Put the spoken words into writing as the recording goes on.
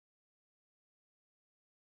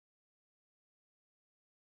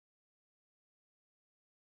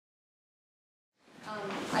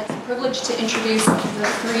It's a privilege to introduce the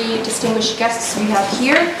three distinguished guests we have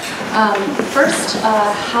here. First,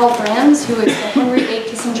 Hal Brands, who is the Henry A.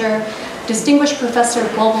 Kissinger Distinguished Professor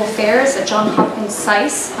of Global Affairs at Johns Hopkins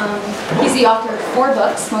SAIS. He's the author of 4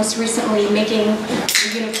 books, most recently Making the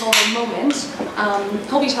Unipolar Moment.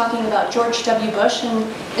 He'll be talking about George W. Bush, and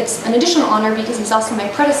it's an additional honor because he's also my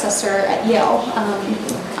predecessor at Yale.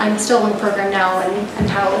 I'm still in the program now, and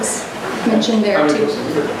Hal is mentioned there too.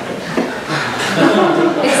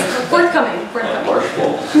 It's forthcoming.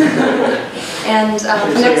 And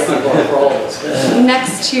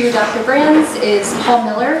next to Dr. Brands is Paul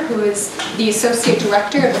Miller, who is the Associate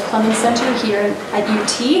Director of the Clements Center here at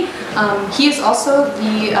UT. He is also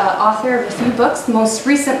the author of a few books, most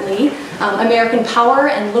recently American Power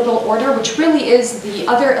and Liberal Order, which really is the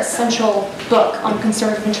other essential book on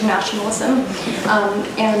conservative internationalism.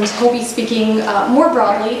 And he'll be speaking more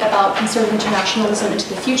broadly about conservative internationalism into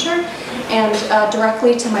the future. And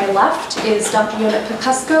directly to my left is Dr. Ewing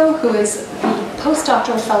Popescu, who is the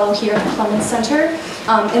postdoctoral fellow here at the Clements Center.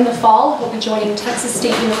 In the fall, he'll be joining Texas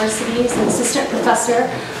State University as an assistant professor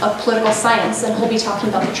of political science, and he'll be talking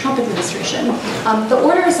about the Trump administration. The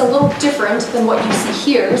order is a little different than what you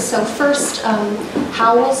see here. So first,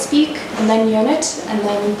 Hal will speak, and then Ionut, and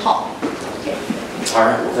then Paul. Okay. All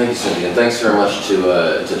right, well, thank you, Cindy, and thanks very much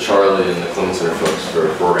to Charlie and the Clements Center folks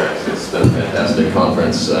for organizing. It's been a fantastic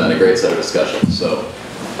conference and a great set of discussions. So,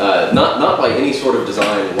 not by any sort of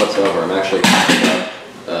design whatsoever. I'm actually talking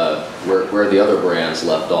about where the other brands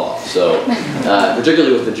left off. So,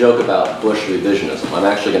 particularly with the joke about Bush revisionism, I'm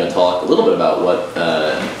actually going to talk a little bit about what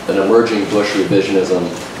an emerging Bush revisionism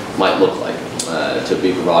might look like, to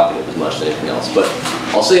be provocative as much as anything else. But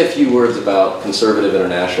I'll say a few words about conservative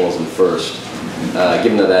internationalism first,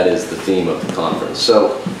 given that is the theme of the conference.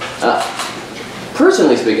 So,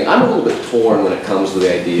 personally speaking, I'm a little bit torn when it comes to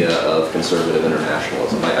the idea of conservative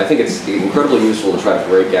internationalism. I think it's incredibly useful to try to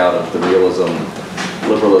break out of the realism,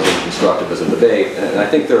 liberalism, constructivism debate, and I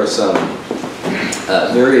think there are some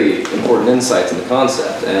very important insights in the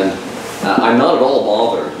concept. And I'm not at all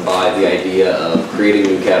bothered by the idea of creating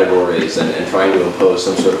new categories and trying to impose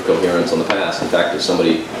some sort of coherence on the past. In fact, as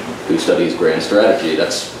somebody who studies grand strategy,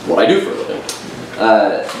 that's what I do for a living.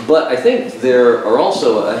 But I think there are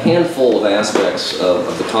also a handful of aspects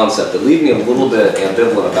of the concept that leave me a little bit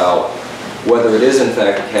ambivalent about whether it is in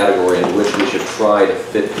fact a category in which we should try to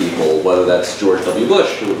fit people, whether that's George W.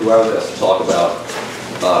 Bush, who I was asked to talk about,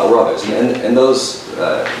 or others. And those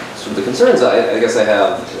sort of the concerns I guess I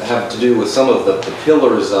have to do with some of the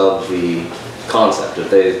pillars of the concept that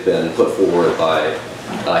they've been put forward by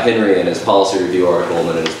Henry in his policy review article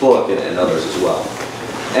and in his book, and others as well.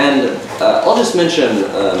 And I'll just mention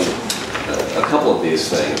a couple of these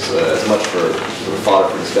things, as much for fodder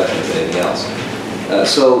for discussion as anything else.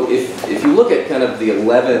 So if you look at kind of the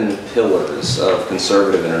 11 pillars of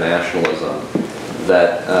conservative internationalism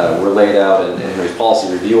that were laid out in Henry's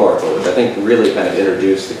policy review article, which I think really kind of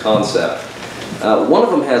introduced the concept, one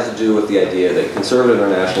of them has to do with the idea that conservative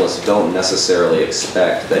internationalists don't necessarily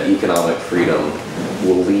expect that economic freedom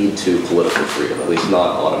will lead to political freedom, at least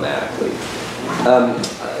not automatically.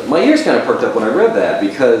 My ears kind of perked up when I read that,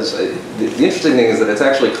 because the interesting thing is that it's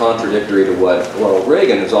actually contradictory to what Ronald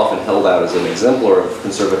Reagan, who's often held out as an exemplar of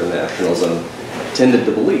conservative nationalism, tended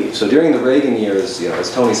to believe. So during the Reagan years, as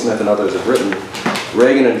Tony Smith and others have written,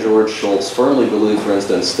 Reagan and George Shultz firmly believed, for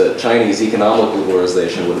instance, that Chinese economic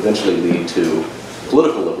liberalization would eventually lead to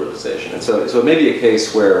political liberalization. And so it may be a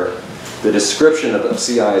case where the description of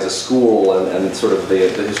CI as a school and sort of the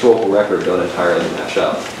historical record don't entirely match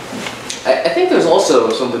up. I think there's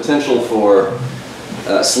also some potential for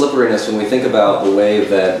slipperiness when we think about the way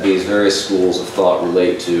that these various schools of thought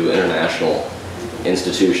relate to international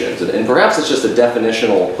institutions. And perhaps it's just a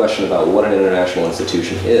definitional question about what an international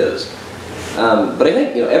institution is. But I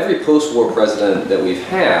think every post-war president that we've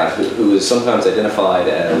had who is sometimes identified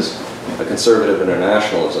as a conservative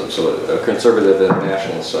internationalism, so a conservative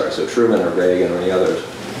internationalist, so Truman or Reagan or any others,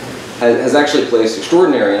 has actually placed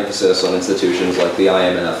extraordinary emphasis on institutions like the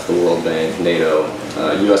IMF, the World Bank, NATO,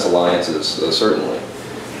 US alliances, certainly.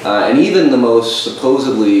 And even the most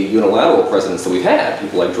supposedly unilateral presidents that we've had,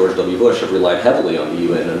 people like George W. Bush, have relied heavily on the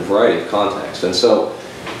UN in a variety of contexts. And so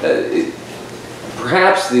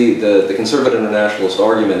perhaps the conservative internationalist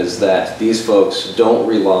argument is that these folks don't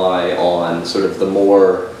rely on sort of the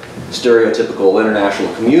more stereotypical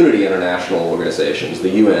international community international organizations, the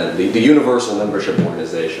UN, the universal membership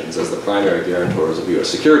organizations, as the primary guarantors of US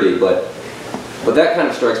security, but that kind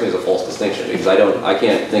of strikes me as a false distinction, because I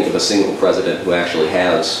can't think of a single president who actually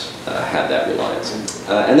has had that reliance.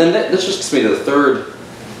 And then this just gets me to the third,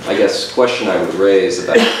 I guess, question I would raise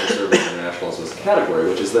about conservative internationalism internationalism as a category,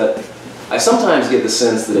 which is that I sometimes get the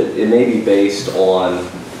sense that it may be based on,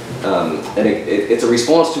 it's a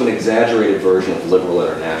response to an exaggerated version of liberal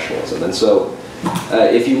internationalism. And so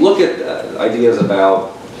if you look at ideas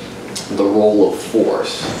about the role of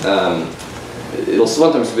force, it'll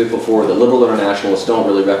sometimes be put forward that liberal internationalists don't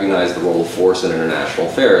really recognize the role of force in international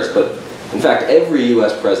affairs, but in fact, every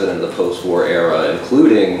U.S. president of the post-war era,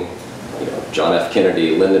 including John F.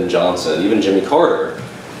 Kennedy, Lyndon Johnson, even Jimmy Carter,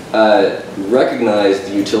 recognized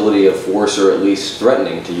the utility of force, or at least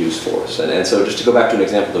threatening to use force. And so just to go back to an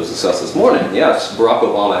example that was discussed this morning, yes, Barack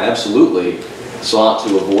Obama absolutely sought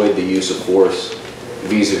to avoid the use of force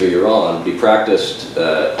vis-a-vis Iran, be practiced,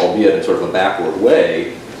 albeit in sort of a backward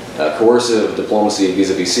way, coercive diplomacy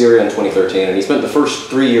vis-a-vis Syria in 2013, and he spent the first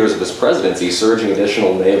 3 years of his presidency surging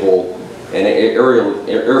additional naval and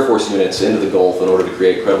Air Force units into the Gulf in order to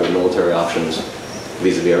create credible military options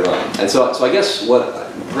vis-a-vis Iran. And so I guess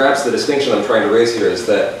perhaps the distinction I'm trying to raise here is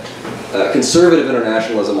that conservative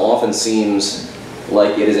internationalism often seems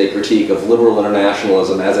like it is a critique of liberal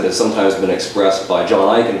internationalism as it has sometimes been expressed by John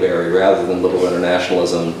Eikenberry, rather than liberal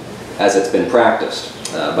internationalism as it's been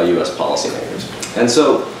practiced by U.S. policymakers. And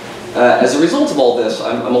so as a result of all this,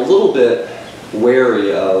 I'm a little bit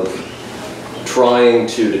wary of trying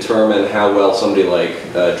to determine how well somebody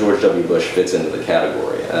like George W. Bush fits into the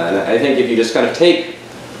category. And I think if you just kind of take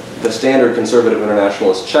the standard conservative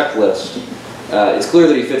internationalist checklist, it's clear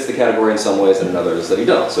that he fits the category in some ways and in others that he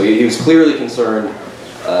don't. So he was clearly concerned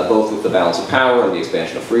both with the balance of power and the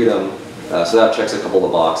expansion of freedom. So that checks a couple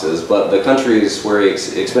of boxes. But the countries where he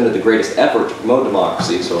expended the greatest effort to promote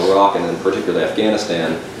democracy, so Iraq and in particular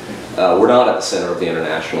Afghanistan, were not at the center of the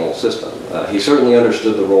international system. He certainly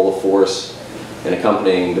understood the role of force in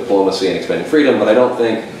accompanying diplomacy and expanding freedom, but I don't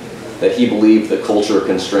think that he believed that culture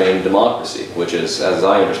constrained democracy, which is, as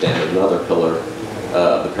I understand it, another pillar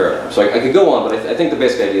of the paradigm. So I could go on, but I think the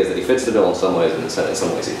basic idea is that he fits the bill in some ways, and in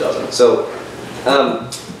some ways he doesn't. So,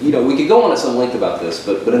 we could go on at some length about this,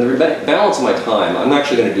 but in the balance of my time, I'm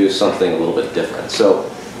actually going to do something a little bit different. So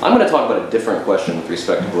I'm going to talk about a different question with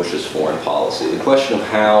respect to Bush's foreign policy, the question of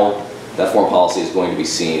how that foreign policy is going to be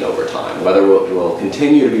seen over time, whether it will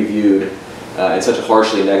continue to be viewed in such a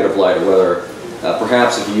harshly negative light, or whether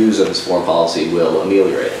perhaps views of his foreign policy will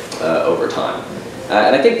ameliorate over time.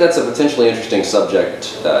 And I think that's a potentially interesting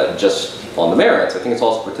subject just on the merits. I think it's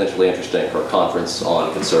also potentially interesting for a conference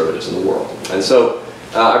on conservatives in the world. And so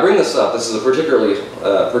I bring this up. This is a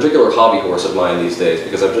particular hobby horse of mine these days,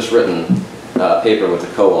 because I've just written a paper with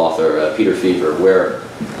a co-author, Peter Fever, where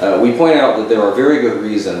we point out that there are very good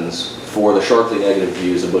reasons for the sharply negative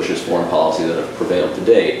views of Bush's foreign policy that have prevailed to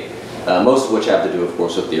date. Most of which have to do, of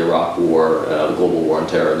course, with the Iraq War, the global war on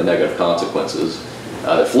terror, and the negative consequences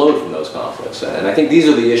that flowed from those conflicts. And I think these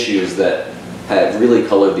are the issues that have really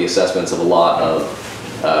colored the assessments of a lot of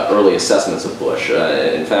early assessments of Bush.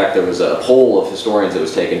 In fact, there was a poll of historians that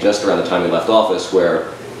was taken just around the time he left office,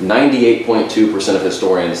 where 98.2% of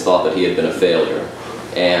historians thought that he had been a failure,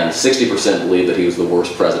 and 60% believed that he was the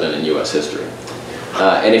worst president in U.S. history.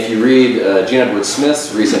 And if you read Gene Edward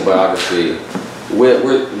Smith's recent biography,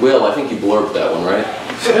 Will, I think you blurbed that one, right?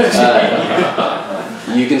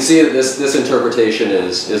 You can see that this interpretation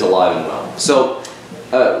is alive and well. So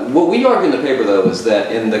what we argue in the paper, though, is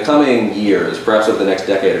that in the coming years, perhaps over the next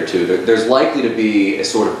decade or two, there's likely to be a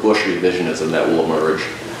sort of Bush revisionism that will emerge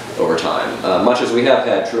over time. Much as we have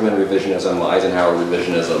had Truman revisionism, Eisenhower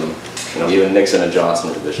revisionism, even Nixon and Johnson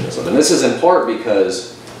revisionism. And this is in part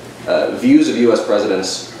because views of U.S.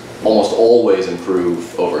 presidents almost always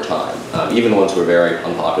improve over time, even ones who are very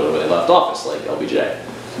unpopular when they left office, like LBJ.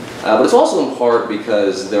 But it's also in part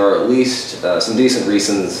because there are at least some decent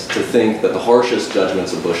reasons to think that the harshest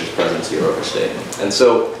judgments of Bush's presidency are overstated. And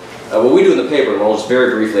so what we do in the paper, and I'll just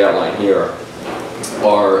very briefly outline here,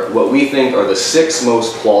 are what we think are the 6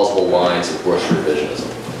 most plausible lines of Bush revisionism.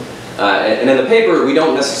 And in the paper, we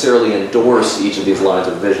don't necessarily endorse each of these lines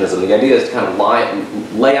of revisionism. The idea is to kind of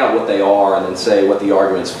lay out what they are and then say what the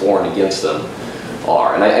arguments for and against them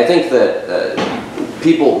are. And I think that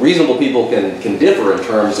reasonable people can differ in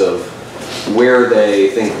terms of where they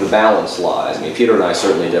think the balance lies. I mean, Peter and I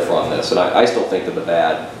certainly differ on this, and I still think that the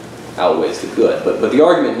bad outweighs the good. But the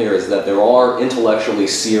argument here is that there are intellectually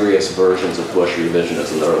serious versions of Bush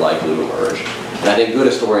revisionism that are likely to emerge. And I think good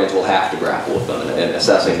historians will have to grapple with them in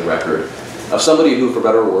assessing the record of somebody who, for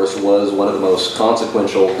better or worse, was one of the most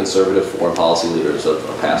consequential conservative foreign policy leaders of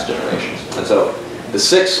past generations. And so the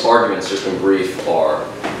 6 arguments, just in brief, are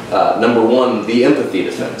number 1, the empathy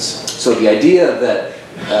defense. So the idea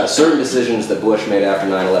that certain decisions that Bush made after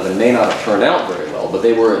 9/11 may not have turned out very well, but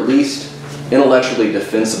they were at least intellectually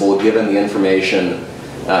defensible given the information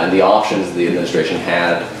and the options the administration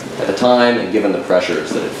had at the time and given the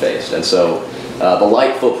pressures that it faced. And so the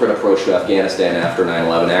light footprint approach to Afghanistan after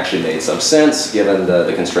 9/11 actually made some sense given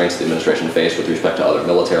the constraints the administration faced with respect to other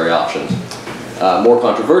military options. More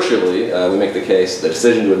controversially, we make the case the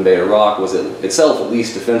decision to invade Iraq was itself at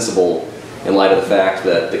least defensible in light of the fact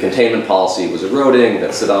that the containment policy was eroding, that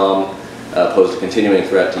Saddam posed a continuing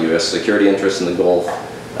threat to U.S. security interests in the Gulf,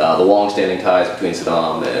 the long-standing ties between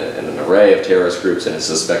Saddam and an array of terrorist groups and his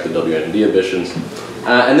suspected WMD ambitions,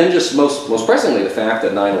 and then just most pressingly the fact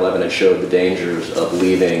that 9/11 had showed the dangers of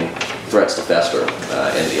leaving threats to fester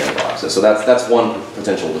in the inbox. And so that's one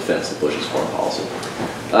potential defense of Bush's foreign policy.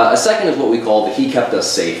 A second is what we call the "he kept us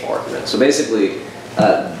safe" argument. So basically,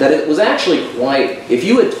 that it was actually quite, if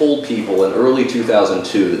you had told people in early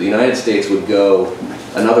 2002 that the United States would go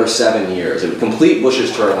another 7 years, it would complete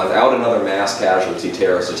Bush's term without another mass casualty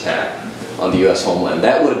terrorist attack on the U.S. homeland,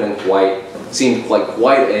 that would have been seemed like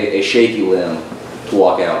quite a shaky limb to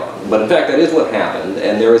walk out on. But in fact, that is what happened,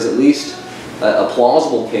 and there is at least a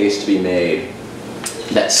plausible case to be made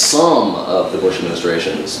that some of the Bush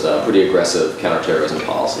administration's pretty aggressive counterterrorism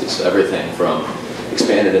policies, everything from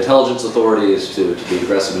expanded intelligence authorities to the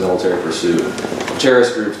aggressive military pursuit of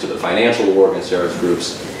terrorist groups to the financial war against terrorist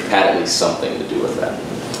groups, had at least something to do with that.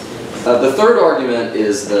 The third argument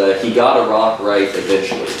is the "he got Iraq right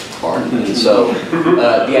eventually" argument. And so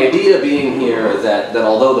the idea being here that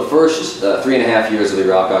although the first 3.5 years of the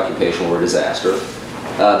Iraq occupation were a disaster,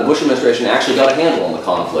 the Bush administration actually got a handle on the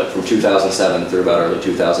conflict from 2007 through about early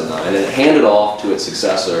 2009, and it handed off to its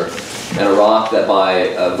successor an Iraq that by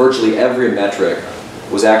virtually every metric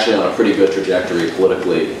was actually on a pretty good trajectory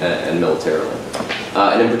politically and militarily.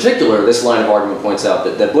 And in particular, this line of argument points out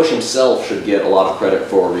that Bush himself should get a lot of credit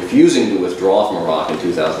for refusing to withdraw from Iraq in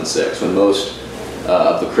 2006, when most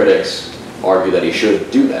of the critics argue that he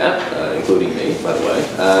should do that, including me, by the way,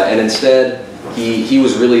 and instead he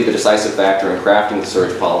was really the decisive factor in crafting the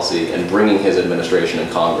surge policy and bringing his administration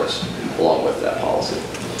and Congress along with that policy.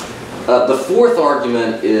 The fourth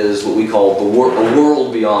argument is what we call a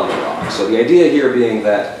world beyond Iraq. So the idea here being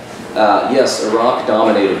that, yes, Iraq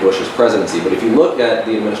dominated Bush's presidency, but if you look at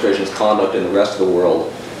the administration's conduct in the rest of the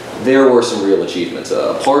world, there were some real achievements,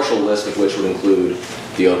 a partial list of which would include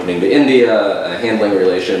the opening to India, handling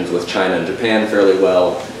relations with China and Japan fairly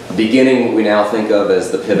well, beginning what we now think of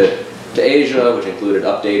as the pivot to Asia, which included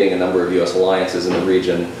updating a number of U.S. alliances in the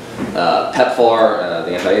region, PEPFAR,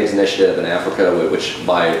 the Anti-AIDS Initiative in Africa, which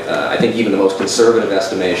by, I think, even the most conservative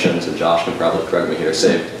estimations, and Josh can probably correct me here,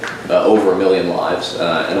 saved over 1 million lives,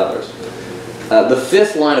 and others. The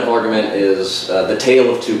fifth line of argument is the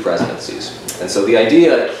tale of two presidencies. And so the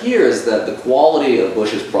idea here is that the quality of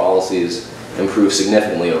Bush's policies improved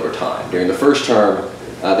significantly over time. During the first term,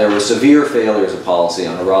 there were severe failures of policy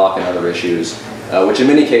on Iraq and other issues, which in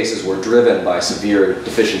many cases were driven by severe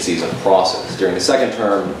deficiencies of process. During the second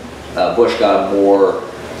term, Bush got a more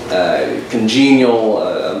congenial,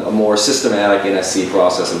 a more systematic NSC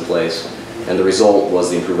process in place, and the result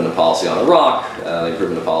was the improvement of policy on Iraq, the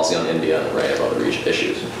improvement of policy on India, and an array of other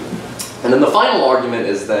issues. And then the final argument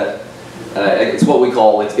is that it's what we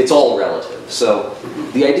call, it's all relative. So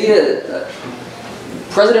the idea,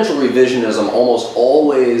 presidential revisionism almost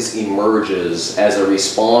always emerges as a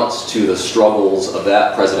response to the struggles of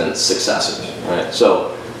that president's successors, right?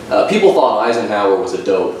 So people thought Eisenhower was a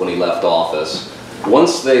dope when he left office.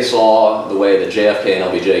 Once they saw the way that JFK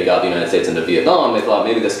and LBJ got the United States into Vietnam, they thought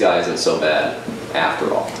maybe this guy isn't so bad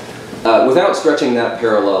after all. Without stretching that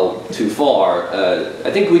parallel too far,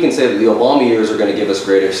 I think we can say that the Obama years are going to give us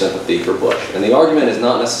greater sympathy for Bush. And the argument is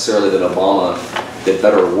not necessarily that Obama did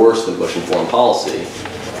better or worse than Bush in foreign policy,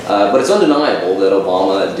 but it's undeniable that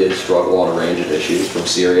Obama did struggle on a range of issues, from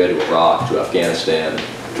Syria to Iraq to Afghanistan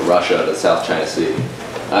to Russia to the South China Sea.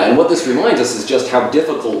 And what this reminds us is just how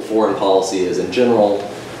difficult foreign policy is in general,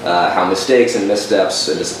 how mistakes and missteps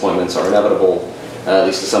and disappointments are inevitable, at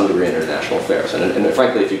least to some degree in international affairs. And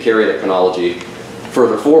frankly, if you carry the chronology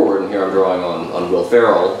further forward, and here I'm drawing on Will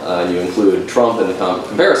Ferrell, and you include Trump in the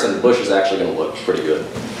comparison, Bush is actually going to look pretty good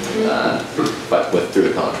but through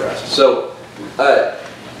the contrast. So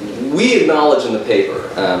we acknowledge in the paper,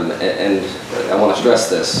 and I want to stress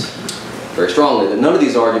this very strongly, that none of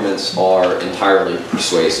these arguments are entirely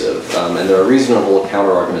persuasive, and there are reasonable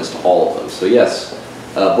counter-arguments to all of them. So yes,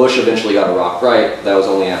 Bush eventually got Iraq right. That was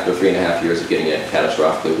only after 3.5 years of getting it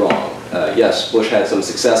catastrophically wrong. Yes, Bush had some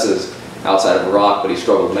successes outside of Iraq, but he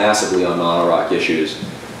struggled massively on non-Iraq issues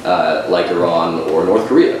like Iran or North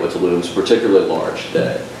Korea, which looms particularly large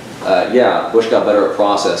today. Yeah, Bush got better at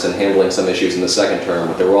process and handling some issues in the second term,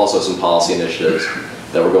 but there were also some policy initiatives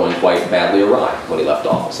that were going quite badly awry when he left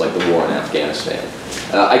office, like the war in Afghanistan.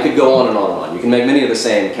 I could go on and on and on. You can make many of the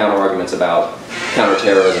same counter-arguments about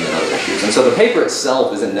counterterrorism and other issues. And so the paper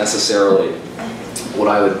itself isn't necessarily what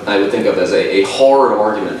I would think of as a hard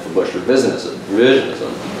argument for Bush revisionism.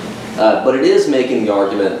 But it is making the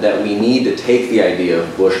argument that we need to take the idea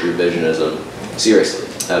of Bush revisionism seriously,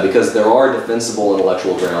 because there are defensible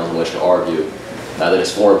intellectual grounds on which to argue that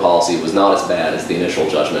his foreign policy was not as bad as the initial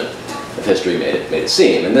judgment of history made it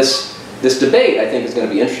seem. And this debate, I think, is going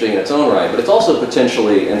to be interesting in its own right, but it's also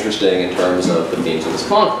potentially interesting in terms of the themes of this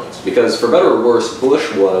conference, because for better or worse,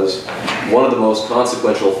 Bush was one of the most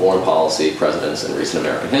consequential foreign policy presidents in recent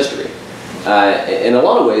American history. In a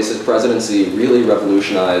lot of ways, his presidency really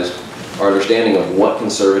revolutionized our understanding of what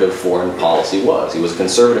conservative foreign policy was. He was a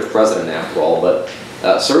conservative president, after all, but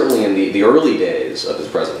certainly in the early days of his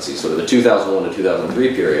presidency, sort of the 2001 to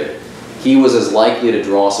 2003 period, he was as likely to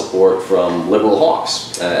draw support from liberal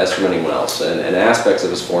hawks as from anyone else. And aspects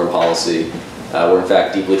of his foreign policy were in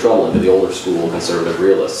fact deeply troubling to the older school conservative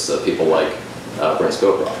realists, people like Brent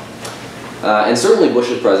Scowcroft. And certainly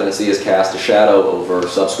Bush's presidency has cast a shadow over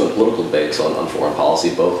subsequent political debates on foreign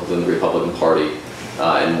policy, both within the Republican Party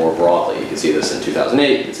and more broadly. You can see this in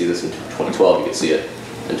 2008, you can see this in 2012, you can see it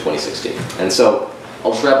in 2016. And so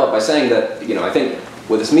I'll just wrap up by saying that, I think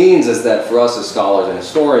what this means is that for us as scholars and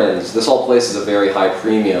historians, this all places a very high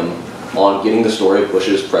premium on getting the story of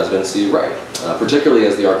Bush's presidency right, particularly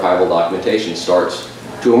as the archival documentation starts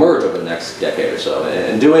to emerge over the next decade or so.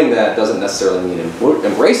 And doing that doesn't necessarily mean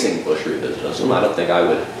embracing Bush revisionism. I don't think I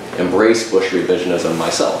would embrace Bush revisionism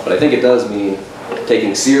myself, but I think it does mean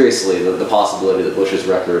taking seriously the possibility that Bush's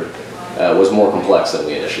record was more complex than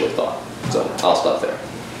we initially thought. So I'll stop there.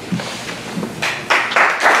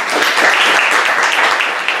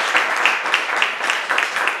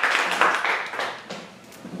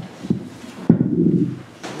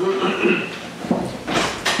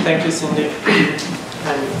 Thank you, Cindy.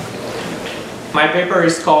 And my paper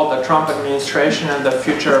is called The Trump Administration and the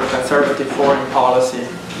Future of Conservative Foreign Policy.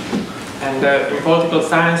 And in political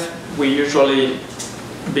science, we usually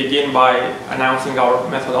begin by announcing our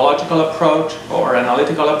methodological approach or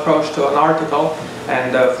analytical approach to an article.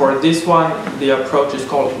 And for this one, the approach is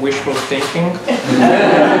called wishful thinking.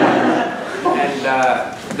 And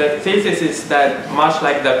the thesis is that, much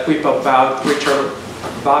like the quip about Richard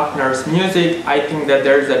Wagner's music, I think that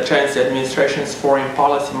there is a chance the administration's foreign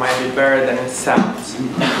policy might be better than it sounds.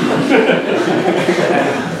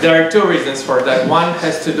 There are two reasons for that. One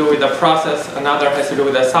has to do with the process, another has to do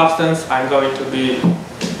with the substance. I'm going to be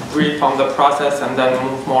brief on the process and then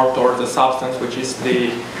move more towards the substance, which is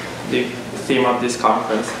the theme of this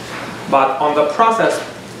conference. But on the process,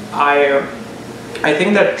 I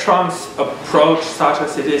think that Trump's approach, such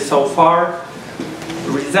as it is so far,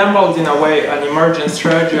 resembles in a way an emergent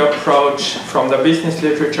strategy approach from the business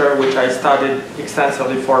literature, which I studied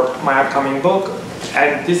extensively for my upcoming book.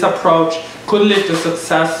 And this approach could lead to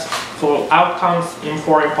successful outcomes in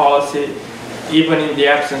foreign policy, even in the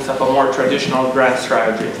absence of a more traditional grand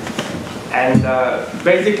strategy. And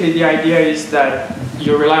basically the idea is that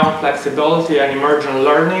you rely on flexibility and emergent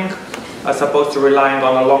learning as opposed to relying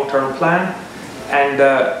on a long-term plan. And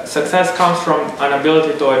success comes from an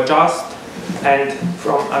ability to adjust and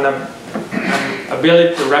from an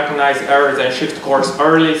ability to recognize errors and shift course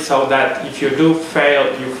early, so that if you do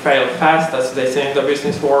fail, you fail fast, as they say in the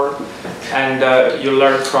business world, and you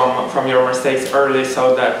learn from your mistakes early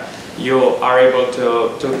so that you are able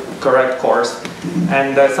to correct course.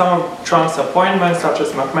 And some of Trump's appointments, such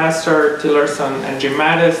as McMaster, Tillerson, and Jim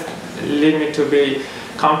Mattis, lead me to be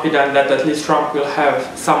confident that at least Trump will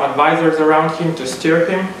have some advisors around him to steer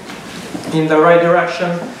him in the right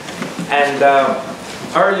direction. And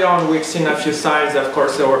early on, we've seen a few signs. Of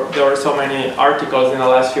course, there were so many articles in the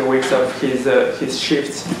last few weeks of his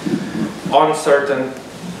shifts on certain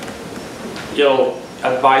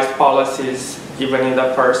ill-advised policies, even in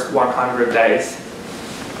the first 100 days.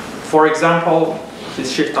 For example,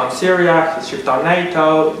 his shift on Syria, his shift on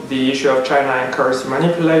NATO, the issue of China and currency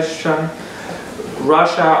manipulation,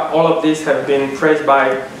 Russia, all of these have been praised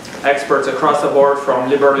by experts across the board, from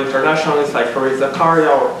liberal internationalists like Fareed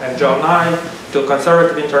Zakaria and Joe Nye to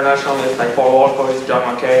conservative internationalists like Paul Wolfowitz,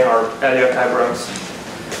 John McCain, or Elliot Abrams.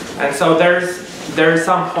 And so there is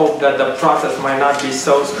some hope that the process might not be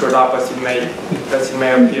so screwed up as it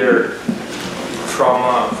may appear from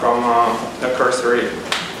the cursory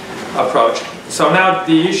approach. So now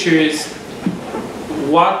the issue is,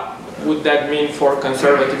 what would that mean for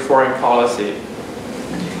conservative foreign policy?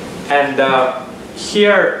 And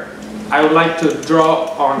here I would like to draw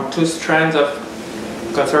on two strands of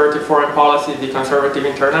conservative foreign policy: the conservative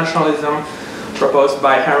internationalism proposed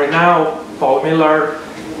by Henry Now, Paul Miller,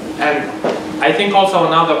 and I think also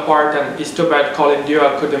another part, and it's too bad Colin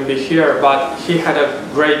Dewar couldn't be here, but he had a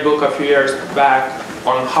great book a few years back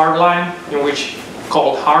on Hardline,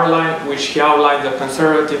 called Hardline, which he outlined the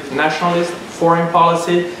conservative nationalist foreign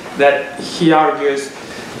policy that he argues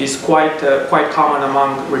is quite common among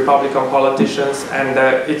Republican politicians, and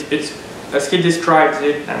it's, as he describes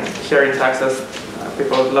it, and here in Texas,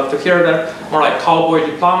 people would love to hear that, more like cowboy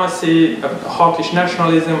diplomacy, hawkish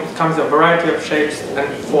nationalism. It comes in a variety of shapes and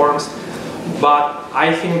forms, but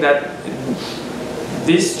I think that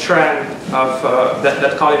this trend of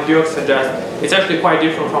that Colin Dewar suggests is actually quite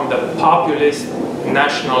different from the populist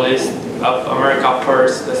nationalist of America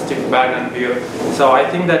First, the Steve Bannon view. So I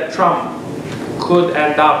think that Trump could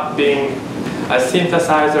end up being a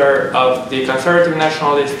synthesizer of the conservative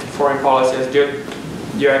nationalist foreign policy, as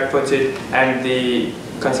Dewar puts it, and the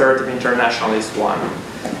conservative internationalist one.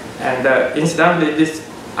 And incidentally, this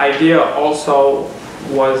idea also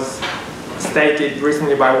was stated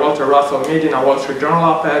recently by Walter Russell Mead in a Wall Street Journal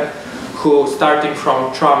op-ed, who, starting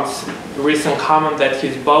from Trump's recent comment that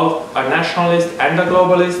he's both a nationalist and a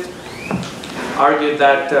globalist, argued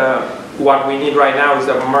that what we need right now is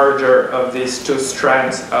a merger of these two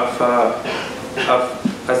strands of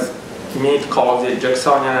as Mead calls it,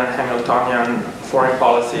 Jacksonian and Hamiltonian foreign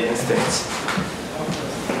policy instincts.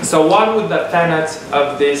 So what would the tenets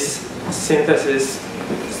of this synthesis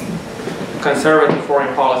conservative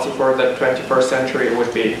foreign policy for the 21st century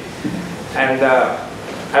would be? And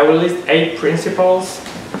I will list 8 principles,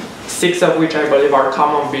 6 of which I believe are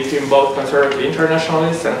common between both conservative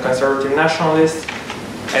internationalists and conservative nationalists,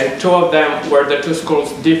 and 2 of them where the 2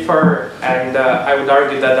 schools differ, and I would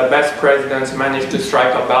argue that the best presidents managed to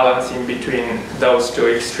strike a balance in between those 2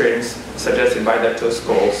 extremes suggested by the 2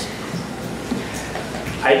 schools.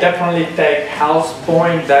 I definitely take Hal's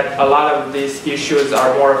point that a lot of these issues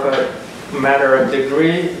are more of a matter of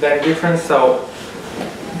degree than difference. So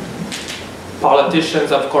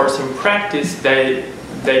politicians, of course, in practice, they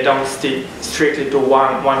don't stick strictly to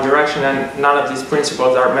one direction, and none of these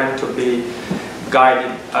principles are meant to be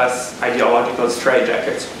guided as ideological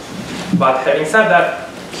straitjackets. But having said that,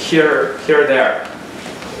 here's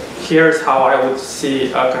how I would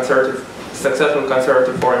see a successful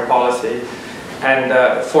conservative foreign policy. And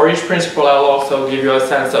for each principle, I'll also give you a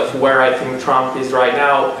sense of where I think Trump is right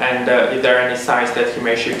now, and if there are any signs that he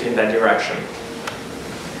may shift in that direction.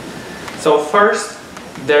 So first,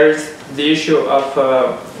 there's the issue of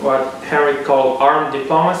what Henry called armed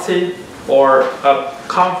diplomacy, or a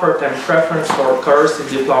comfort and preference for coercive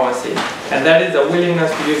diplomacy. And that is a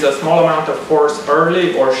willingness to use a small amount of force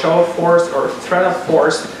early, or show of force, or threat of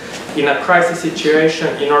force in a crisis situation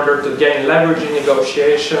in order to gain leverage in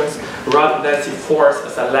negotiations, rather than see force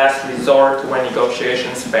as a last resort when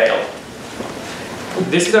negotiations fail.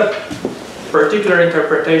 This is a particular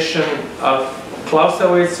interpretation of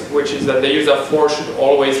Clausewitz, which is that the use of force should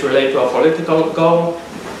always relate to a political goal.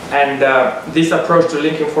 And this approach to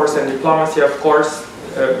linking force and diplomacy, of course,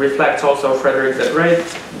 reflects also Frederick the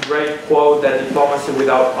great quote that diplomacy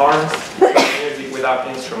without arms is music without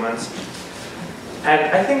instruments. And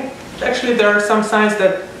I think actually there are some signs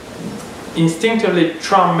that instinctively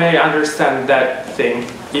Trump may understand that thing.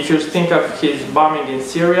 If you think of his bombing in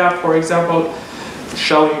Syria, for example,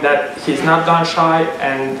 showing that he's not gun shy,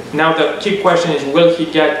 and now the key question is, will he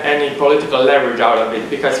get any political leverage out of it?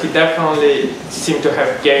 Because he definitely seemed to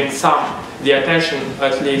have gained the attention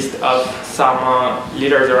at least of some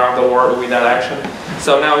leaders around the world with that action.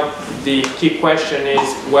 So now the key question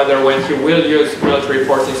is whether when he will use military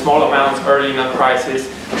force in small amounts early in a crisis,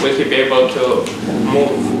 will he be able to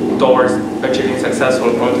move towards achieving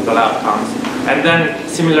successful political outcomes? And then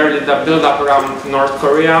similarly, the build-up around North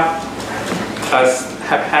Korea, as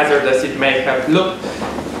haphazard as it may have looked,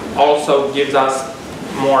 also gives us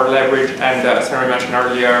more leverage, and as Henry mentioned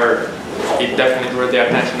earlier, it definitely drew the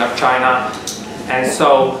attention of China, and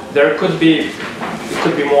so there could be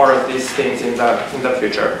more of these things in the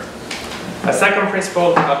future. A second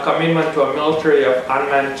principle, a commitment to a military of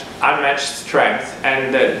unmatched strength,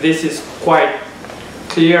 and this is quite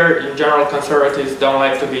clear. In general, conservatives don't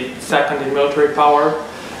like to be second in military power,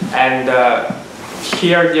 and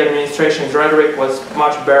here the administration's rhetoric was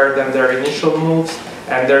much better than their initial moves,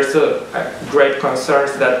 and there's great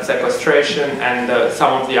concerns that sequestration and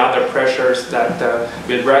some of the other pressures that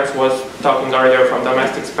Bill Brents was talking earlier from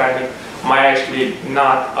domestic spending might actually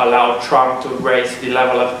not allow Trump to raise the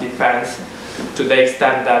level of defense to the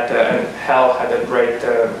extent that Hell had a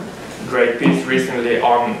great piece recently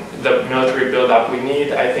on the military buildup we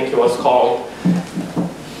need. I think it was called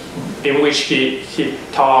in which he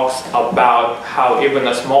talks about how even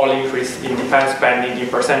a small increase in defense spending in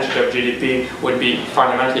percentage of GDP would be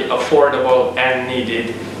fundamentally affordable and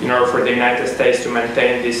needed in order for the United States to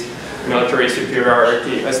maintain this military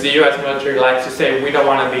superiority. As the US military likes to say, we don't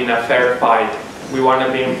want to be in a fair fight. We want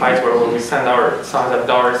to be in fights where when we send our sons and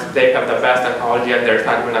daughters, they have the best technology and there's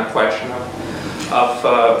not even a question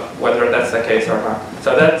of whether that's the case or not.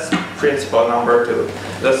 So that's principle number 2.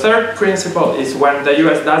 The third principle is when the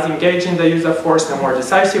US does engage in the use of force in a more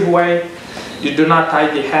decisive way, you do not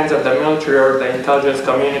tie the hands of the military or the intelligence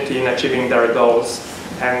community in achieving their goals.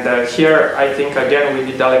 And here, I think, again,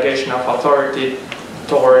 with the delegation of authority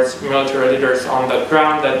towards military leaders on the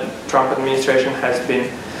ground that Trump administration has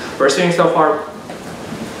been pursuing so far,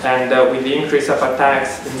 and with the increase of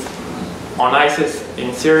attacks on ISIS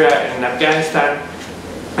in Syria and in Afghanistan,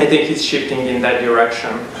 I think he's shifting in that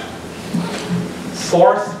direction.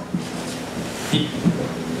 Fourth,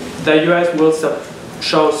 the US will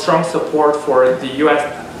show strong support for the US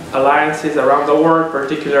alliances around the world,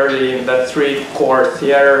 particularly in the 3 core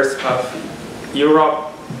theaters of Europe,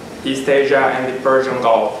 East Asia, and the Persian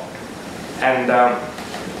Gulf. And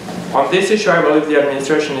on this issue, I believe the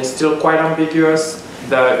administration is still quite ambiguous.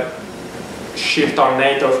 The shift on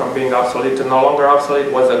NATO from being obsolete to no longer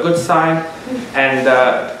obsolete was a good sign, and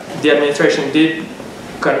the administration did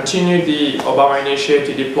continue the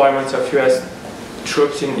Obama-initiated deployments of US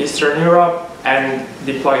troops in Eastern Europe and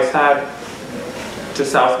deploy THAAD to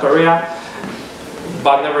South Korea,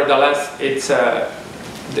 but nevertheless, it's a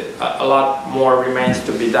lot more remains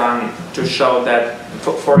to be done to show that,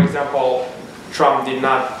 for example, Trump did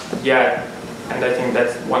not yet, and I think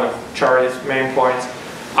that's one of Charlie's main points,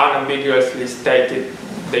 unambiguously stated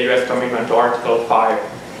the US commitment to Article 5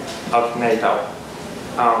 of NATO.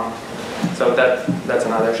 So that's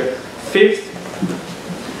another issue. Fifth,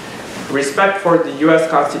 respect for the US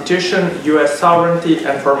Constitution, US sovereignty,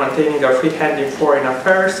 and for maintaining a free hand in foreign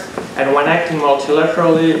affairs, and when acting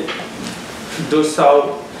multilaterally, do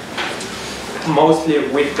so mostly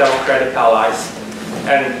with democratic allies.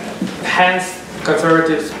 And hence,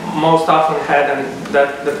 conservatives most often had, and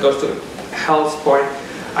that goes to Hal's point,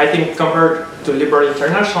 I think compared to liberal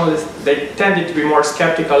internationalists, they tended to be more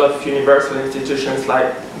skeptical of universal institutions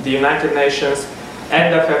like the United Nations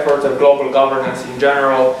and of efforts of global governance in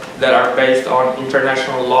general that are based on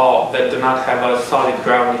international law that do not have a solid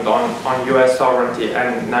grounding on US sovereignty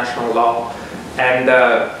and national law. And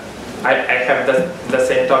I have the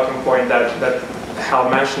same talking point that Hal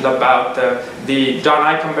mentioned about the John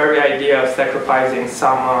Eikenberry idea of sacrificing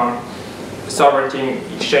some sovereignty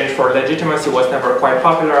in exchange for legitimacy was never quite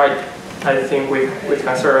popular, I think, with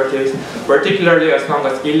conservatives, particularly as long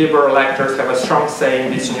as illiberal actors have a strong say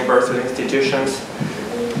in these universal institutions.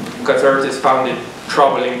 Conservatives found it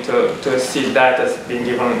troubling to see that as being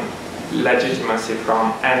given legitimacy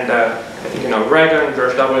from. And I think, Reagan,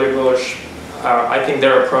 George W. Bush, I think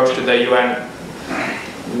their approach to the UN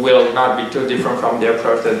will not be too different from the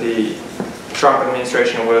approach that the Trump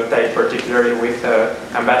administration will take, particularly with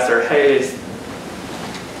Ambassador Haley's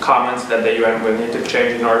comments that the UN will need to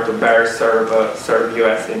change in order to better serve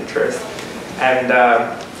US interests. And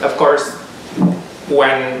of course,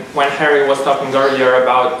 when Harry was talking earlier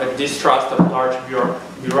about a distrust of large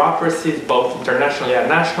bureaucracies, both internationally and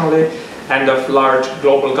nationally, and of large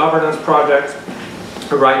global governance projects,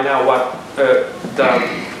 right now what the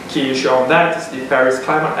key issue on that is the Paris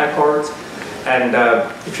Climate Accords. And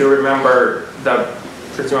if you remember, the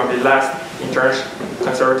presumably last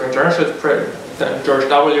conservative internationalist president, George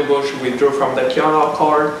W. Bush, withdrew from the Kyoto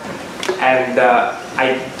Accord, and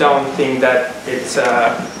I don't think that it's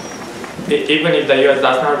even if the US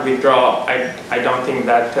does not withdraw, I don't think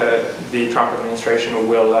that the Trump administration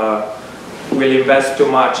will invest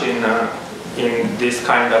too much in this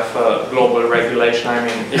kind of global regulation. I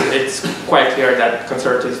mean, it's quite clear that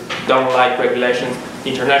conservatives don't like regulations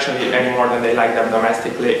internationally any more than they like them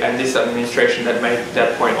domestically, and this administration that made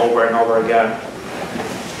that point over and over again.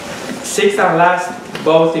 Sixth and last,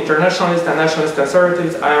 both internationalist and nationalist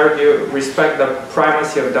conservatives, I argue, respect the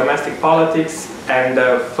primacy of domestic politics and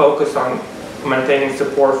focus on maintaining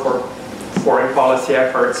support for foreign policy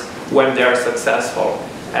efforts when they are successful.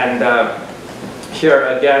 And here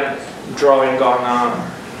again, drawing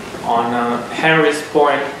on Henry's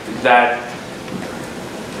point that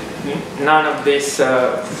none of these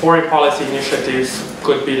foreign policy initiatives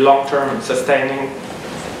could be long-term sustaining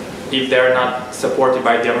if they're not supported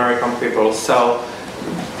by the American people. So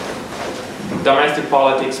domestic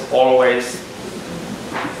politics always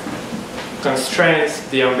constrains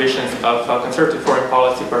the ambitions of conservative foreign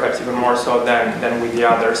policy, perhaps even more so than with the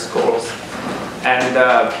other schools. And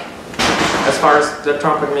as far as the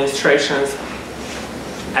Trump administration's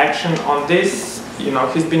action on this,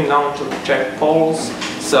 he's been known to check polls,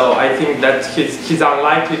 so I think that he's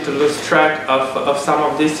unlikely to lose track of some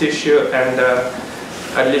of this issue, and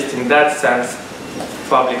at least in that sense,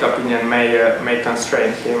 public opinion may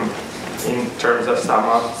constrain him in terms of some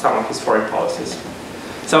of his foreign policies.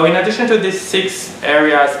 So in addition to these 6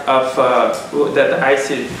 areas of that I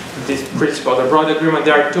see this principle, the broad agreement,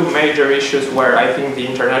 there are 2 major issues where I think the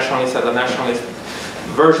internationalist and the nationalist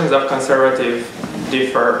versions of conservative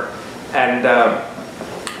differ. And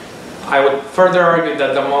I would further argue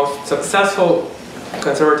that the most successful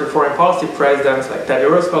conservative foreign policy presidents like Teddy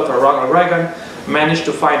Roosevelt or Ronald Reagan managed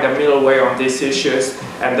to find a middle way on these issues,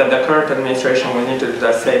 and that the current administration will need to do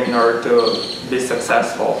the same in order to be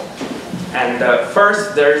successful. And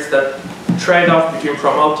first, there is the trade-off between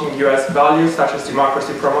promoting US values such as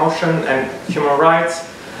democracy promotion and human rights,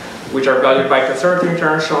 which are valued by conservative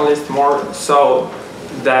internationalists more so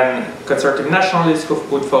than conservative nationalists who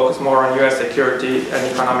would focus more on US security and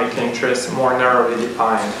economic interests more narrowly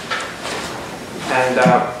defined. And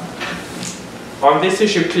on this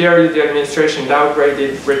issue, clearly the administration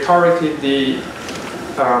downgraded rhetorically the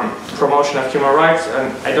promotion of human rights,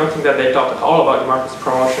 and I don't think that they talked at all about democracy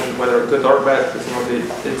promotion, whether good or bad, presumably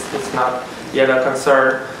it's not yet a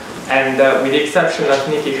concern. And with the exception of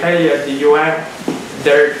Nikki Haley at the UN,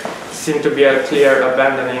 there seemed to be a clear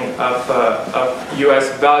abandoning of US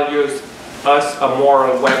values as a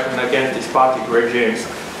moral weapon against despotic regimes.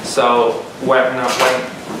 So when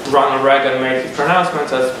Ronald Reagan made his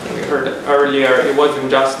pronouncements, as we heard earlier, it wasn't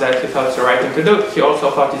just that he thought it's the right thing to do, he also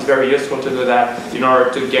thought it's very useful to do that in order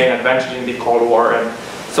to gain advantage in the Cold War. And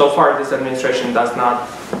so far this administration does not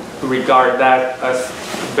regard that as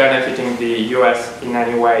benefiting the US in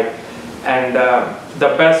any way. And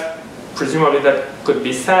the best, presumably, that could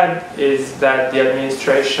be said is that the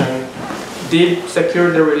administration did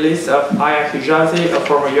secure the release of Aya Hijazi, a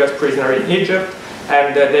former US prisoner in Egypt,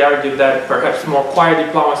 and they argued that perhaps more quiet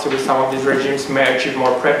diplomacy with some of these regimes may achieve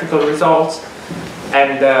more practical results.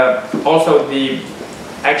 And also the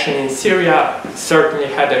action in Syria certainly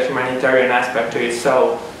had a humanitarian aspect to it,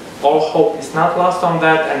 so all hope is not lost on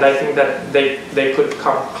that, and I think that they could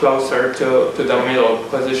come closer to the middle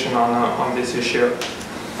position on this issue.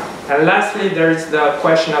 And lastly, there is the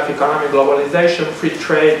question of economic globalization, free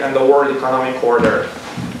trade, and the world economic order.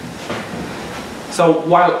 So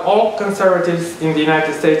while all conservatives in the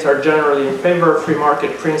United States are generally in favor of free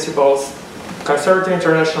market principles, conservative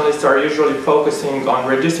internationalists are usually focusing on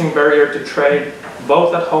reducing barrier to trade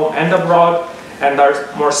both at home and abroad, and are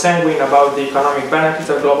more sanguine about the economic benefits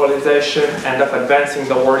of globalization and of advancing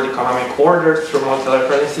the world economic order through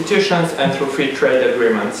multilateral institutions and through free trade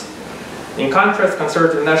agreements. In contrast,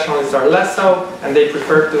 conservative nationalists are less so, and they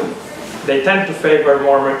tend to favor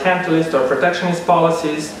more mercantilist or protectionist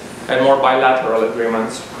policies and more bilateral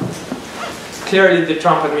agreements. Clearly, the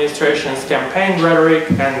Trump administration's campaign rhetoric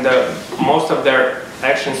and most of their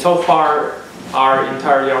actions so far are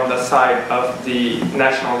entirely on the side of the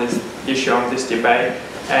nationalist issue on this debate.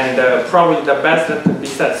 And probably the best that could be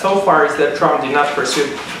said so far is that Trump did not pursue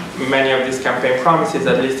many of these campaign promises,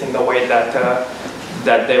 at least in the way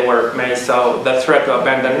that they were made. So the threat to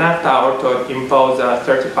abandon NAFTA or to impose a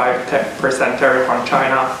 35% tariff on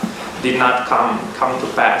China did not come to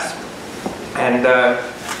pass. And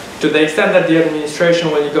to the extent that the administration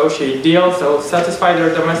will negotiate deals that will satisfy their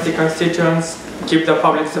domestic constituents, keep the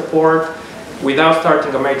public support, without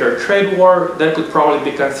starting a major trade war, that could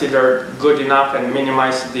probably be considered good enough and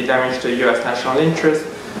minimize the damage to US national interest,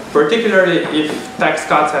 particularly if tax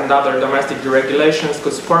cuts and other domestic deregulations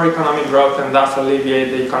could spur economic growth and thus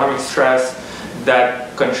alleviate the economic stress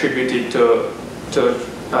that contributed to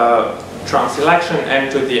Trump's election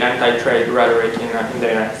and to the anti-trade rhetoric in the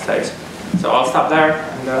United States. So I'll stop there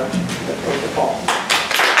and get to Paul.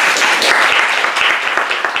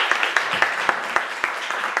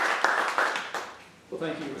 Well,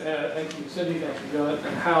 thank you, Cindy, thank you, John,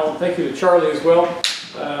 and Hal. Thank you to Charlie as well.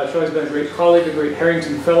 Charlie's been a great colleague, a great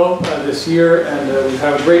Harrington Fellow this year, and we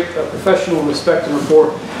have a great professional respect and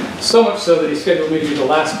rapport, so much so that he scheduled me to be the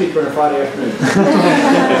last speaker on a Friday afternoon.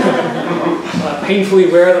 Painfully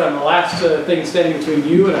aware that I'm the last thing standing between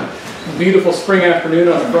you and a beautiful spring afternoon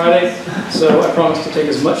on a Friday, so I promise to take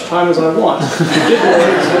as much time as I want.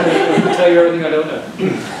 To tell you everything I don't know.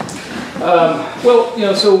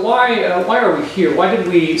 So why are we here? Why did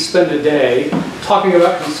we spend a day talking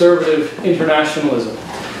about conservative internationalism?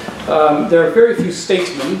 There are very few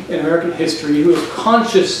statesmen in American history who have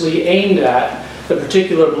consciously aimed at the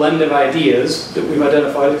particular blend of ideas that we've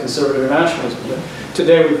identified as conservative internationalism.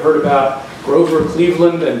 Today we've heard about Grover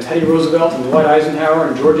Cleveland and Teddy Roosevelt and Dwight Eisenhower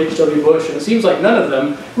and George H.W. Bush, and it seems like none of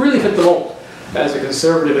them really fit the mold as a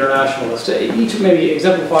conservative internationalist. Each maybe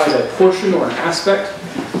exemplifies a portion or an aspect.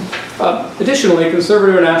 Additionally,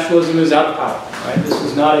 conservative internationalism is out of power. Right? This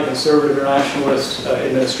is not a conservative internationalist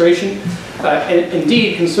administration. And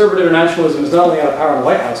indeed, conservative internationalism is not only out of power in the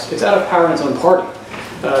White House, it's out of power in its own party.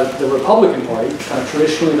 The Republican Party, kind of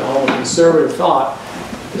traditionally the home of conservative thought,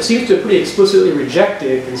 seems to have pretty explicitly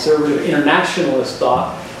rejected conservative internationalist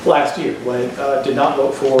thought last year when it did not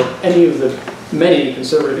vote for any of the many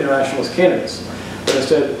conservative internationalist candidates, but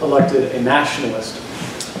instead elected a nationalist.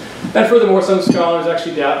 And furthermore, some scholars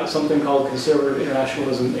actually doubt that something called conservative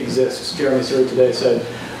internationalism exists. Jeremy Surrey today said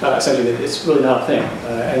essentially that it's really not a thing,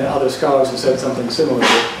 and other scholars have said something similar.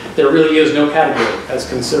 There really is no category as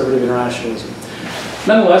conservative internationalism.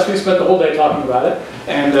 Nonetheless, we spent the whole day talking about it,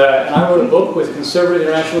 and I wrote a book with conservative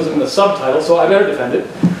internationalism in the subtitle, so I better defend it.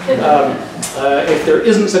 If there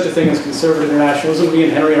isn't such a thing as conservative internationalism, me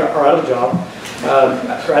and Henry are out of a job.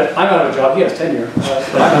 I'm out of a job, he has tenure,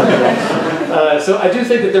 but I'm out of a job. So I do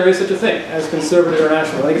think that there is such a thing as conservative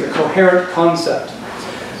internationalism. I think it's a coherent concept.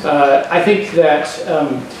 I think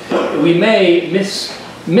that we may miss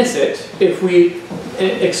it if we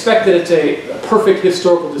expect that it's a perfect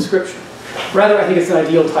historical description. Rather, I think it's an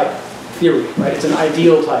ideal type theory, right? It's an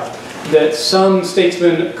ideal type that some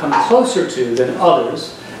statesmen come closer to than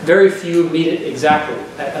others. Very few meet it exactly.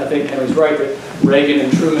 I think Henry's right that Reagan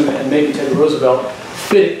and Truman and maybe Teddy Roosevelt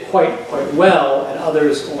fit it quite well, and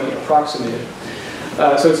others only approximate it.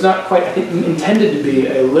 So it's not quite, I think, intended to be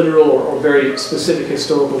a literal or very specific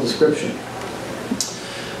historical description.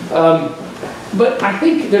 But I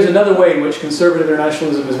think there's another way in which conservative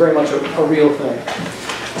internationalism is very much a real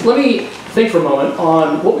thing. Let me think for a moment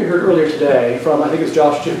on what we heard earlier today from, I think it's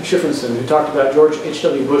Josh Schifrinson, who talked about George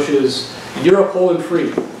H.W. Bush's "Europe whole and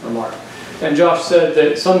free" remark. And Josh said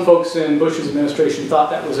that some folks in Bush's administration thought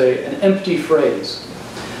that was an empty phrase.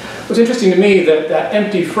 It was interesting to me that that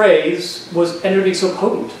empty phrase ended up being so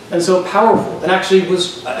potent and so powerful and actually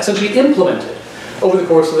was essentially implemented over the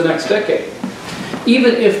course of the next decade.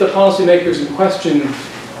 Even if the policymakers in question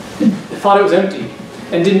thought it was empty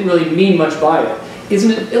and didn't really mean much by it,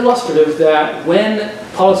 isn't it illustrative that when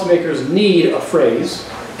policymakers need a phrase,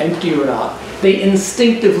 empty or not, they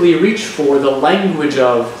instinctively reach for the language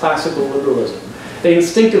of classical liberalism. They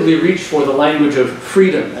instinctively reach for the language of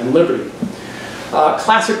freedom and liberty.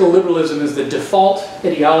 Classical liberalism is the default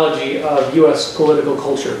ideology of US political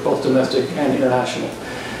culture, both domestic and international.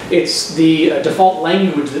 It's the default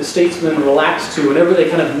language that statesmen relax to whenever they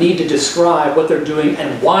kind of need to describe what they're doing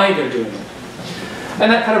and why they're doing it.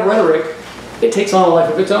 And that kind of rhetoric, it takes on a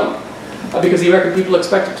life of its own, because the American people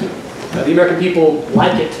expect it to. The American people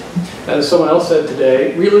like it. As someone else said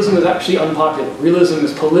today, realism is actually unpopular. Realism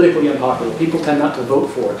is politically unpopular. People tend not to vote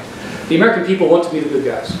for it. The American people want to be the good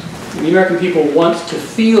guys. The American people want to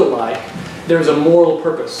feel like there's a moral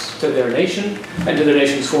purpose to their nation and to their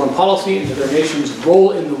nation's foreign policy and to their nation's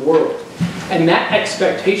role in the world. And that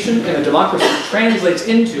expectation in a democracy translates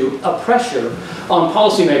into a pressure on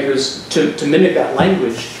policymakers to mimic that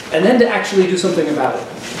language and then to actually do something about it.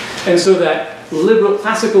 And so that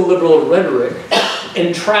classical liberal rhetoric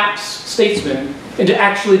entraps statesmen into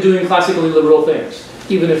actually doing classically liberal things,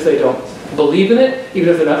 even if they don't believe in it, even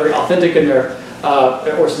if they're not very authentic in their,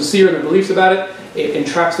 or sincere in their beliefs about it, it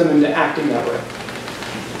entraps them into acting that way.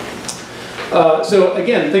 So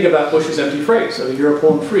again, think about Bush's empty phrase of Europe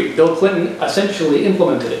whole and free. Bill Clinton essentially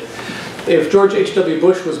implemented it. If George H.W.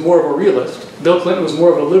 Bush was more of a realist, Bill Clinton was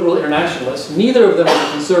more of a liberal internationalist, neither of them was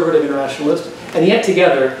a conservative internationalist, and yet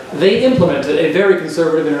together they implemented a very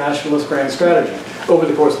conservative internationalist grand strategy over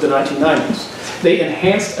the course of the 1990s. They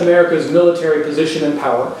enhanced America's military position and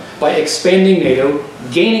power by expanding NATO,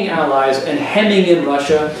 gaining allies, and hemming in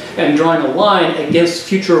Russia and drawing a line against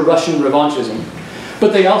future Russian revanchism.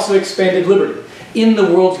 But they also expanded liberty in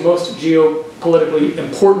the world's most geopolitically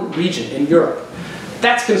important region, in Europe.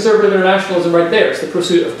 That's conservative internationalism right there. It's the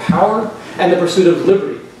pursuit of power and the pursuit of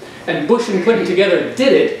liberty. And Bush and Clinton together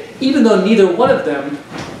did it, even though neither one of them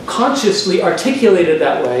consciously articulated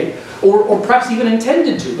that way, or perhaps even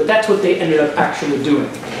intended to, but that's what they ended up actually doing.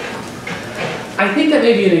 I think that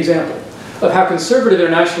may be an example of how conservative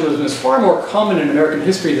internationalism is far more common in American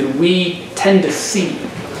history than we tend to see.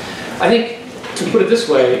 I think, to put it this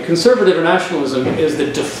way, conservative internationalism is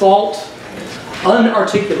the default,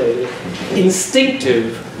 unarticulated,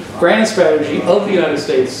 instinctive grand strategy of the United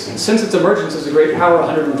States since its emergence as a great power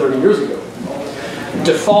 130 years ago.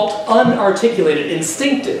 Default, unarticulated,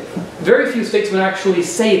 instinctive. Very few statesmen actually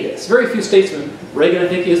say this. Very few statesmen, Reagan I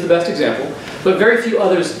think is the best example, but very few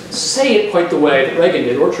others say it quite the way that Reagan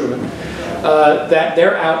did, or Truman, that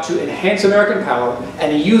they're out to enhance American power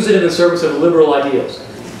and use it in the service of liberal ideals.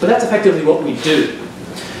 But that's effectively what we do.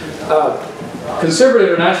 Conservative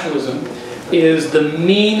internationalism is the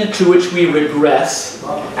mean to which we regress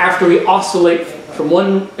after we oscillate from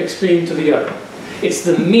one extreme to the other. It's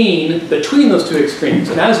the mean between those two extremes.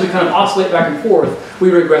 And as we kind of oscillate back and forth,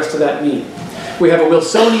 we regress to that mean. We have a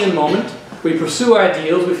Wilsonian moment, we pursue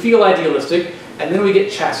ideals, we feel idealistic, and then we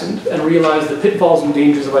get chastened and realize the pitfalls and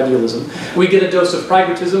dangers of idealism. We get a dose of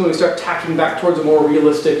pragmatism and we start tacking back towards a more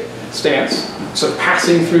realistic stance, sort of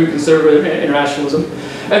passing through conservative internationalism.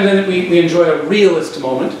 And then we enjoy a realist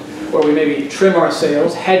moment where we maybe trim our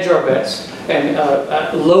sails, hedge our bets, and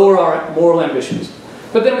lower our moral ambitions.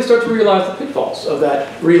 But then we start to realize the pitfalls of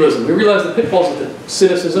that realism. We realize the pitfalls of the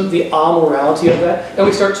cynicism, the amorality of that, and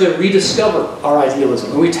we start to rediscover our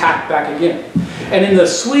idealism, and we tack back again. And in the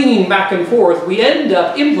swinging back and forth, we end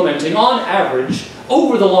up implementing, on average,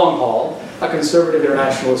 over the long haul, a conservative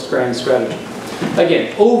internationalist grand strategy.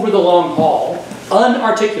 Again, over the long haul,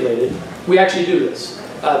 unarticulated, we actually do this.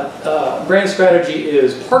 Grand strategy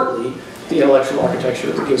is partly the intellectual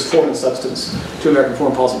architecture that gives form and substance to American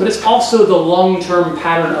foreign policy, but it's also the long-term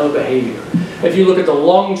pattern of behavior. If you look at the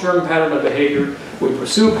long-term pattern of behavior, we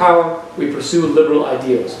pursue power, we pursue liberal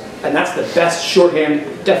ideals. And that's the best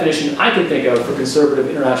shorthand definition I can think of for conservative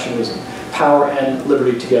internationalism, power and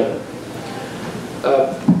liberty together.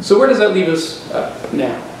 So where does that leave us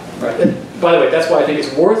now? Right. And by the way, that's why I think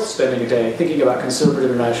it's worth spending a day thinking about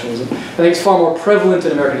conservative internationalism. I think it's far more prevalent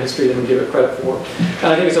in American history than we give it credit for. And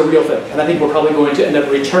I think it's a real thing. And I think we're probably going to end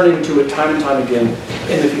up returning to it time and time again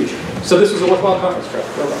in the future. So this was a worthwhile conference, Trevor.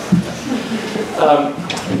 Well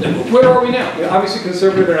done. Where are we now? Obviously,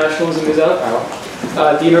 conservative internationalism is out of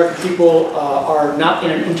power. The American people are not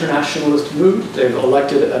in an internationalist mood. They've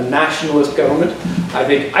elected a nationalist government. I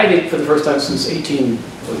think for the first time since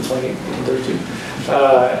 1832.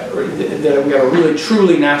 That we have a really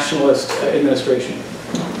truly nationalist administration.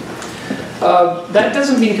 That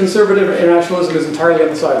doesn't mean conservative internationalism is entirely on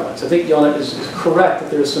the sidelines. I think Ionut is correct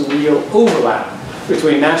that there's some real overlap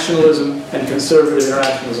between nationalism and conservative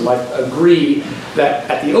internationalism. I agree that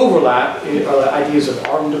at the overlap are the ideas of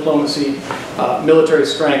armed diplomacy, military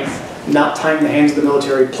strength, not tying the hands of the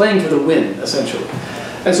military, playing for the win, essentially.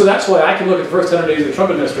 And so that's why I can look at the first 100 days of the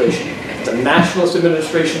Trump administration. It's a nationalist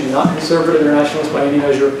administration, not conservative internationalist by any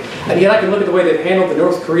measure. And yet I can look at the way they've handled the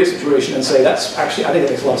North Korea situation and say, that's actually, I think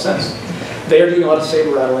that makes a lot of sense. They are doing a lot of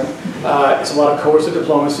saber rattling. It's a lot of coercive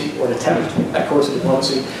diplomacy, or an attempt at coercive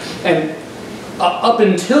diplomacy. And up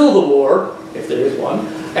until the war, if there is one,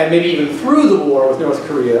 and maybe even through the war with North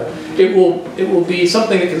Korea, it will be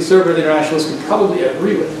something that conservative internationalists can probably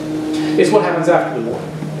agree with. It's what happens after the war,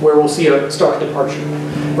 where we'll see a stark departure.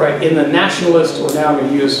 Right, in the nationalist, or now I'm going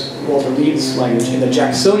to use Walter Leeds' language, in the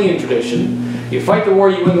Jacksonian tradition, you fight the war,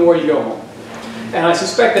 you win the war, you go home. And I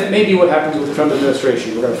suspect that may be what happens with the Trump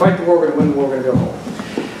administration. We're going to fight the war, we're going to win the war, we're going to go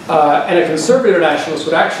home. And a conservative internationalist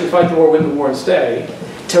would actually fight the war, win the war, and stay,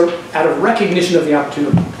 out of recognition of the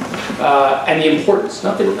opportunity. And the importance,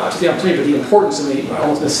 not just the opportunity, but the importance and the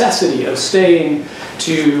almost necessity of staying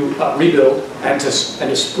to rebuild and to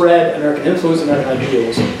spread American influence and American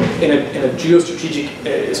ideals in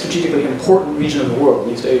a strategically important region of the world,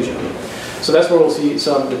 East Asia. So that's where we'll see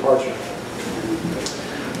some departure.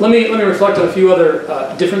 Let me reflect on a few other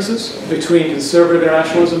differences between conservative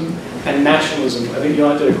internationalism and nationalism. I think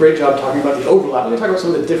Ionut did a great job talking about the overlap. Let me talk about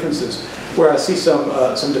some of the differences where I see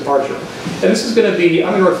some departure. And this is going to be,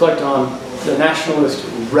 I'm going to reflect on the nationalist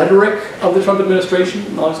rhetoric of the Trump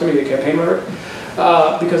administration. Not just going to be the campaign rhetoric,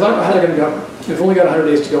 because I don't know how they're going to govern. We've only got 100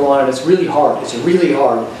 days to go on, and it's really hard. It's really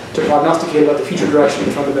hard to prognosticate about the future direction of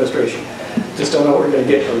the Trump administration. Just don't know what we're going to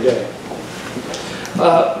get every day.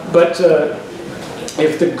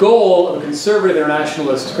 If the goal of a conservative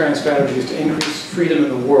internationalist grand strategy is to increase freedom in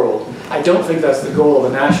the world, I don't think that's the goal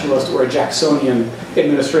of a nationalist or a Jacksonian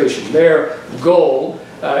administration. Their goal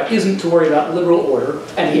isn't to worry about liberal order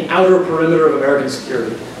and the outer perimeter of American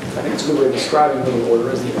security. I think it's a good way of describing liberal order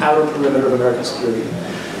as the outer perimeter of American security.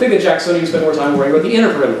 I think the Jacksonians spend more time worrying about the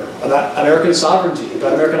inner perimeter, about American sovereignty,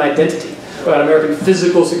 about American identity, about American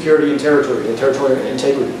physical security and territory, and territorial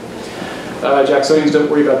integrity. Jacksonians don't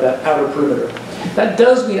worry about that outer perimeter. That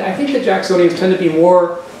does mean, I think that Jacksonians tend to be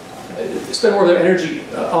spend more of their energy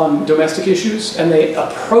on domestic issues, and they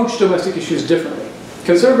approach domestic issues differently.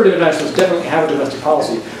 Conservative internationalists definitely have a domestic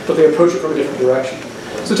policy, but they approach it from a different direction.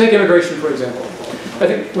 So take immigration, for example. I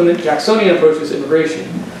think when the Jacksonian approaches immigration,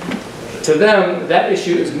 To them, that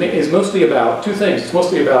issue is mostly about two things. It's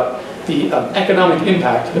mostly about the economic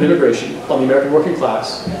impact of immigration on the American working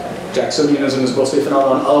class. Jacksonianism is mostly a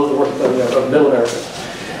phenomenon of the middle America.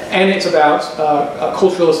 And it's about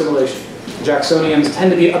cultural assimilation. Jacksonians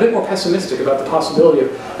tend to be a bit more pessimistic about the possibility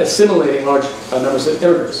of assimilating large numbers of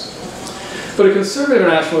immigrants. But a conservative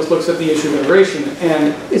internationalist looks at the issue of immigration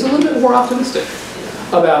and is a little bit more optimistic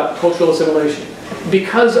about cultural assimilation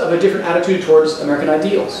because of a different attitude towards American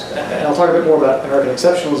ideals. And I'll talk a bit more about American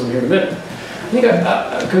exceptionalism here in a minute. I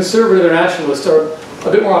think conservative internationalists are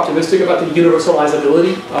a bit more optimistic about the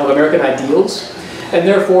universalizability of American ideals, and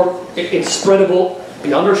therefore it's spreadable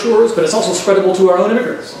beyond our shores, but it's also spreadable to our own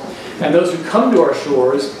immigrants. And those who come to our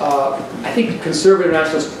shores, I think conservative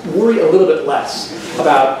internationalists worry a little bit less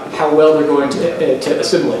about how well they're going to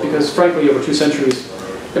assimilate, because frankly, over 2 centuries,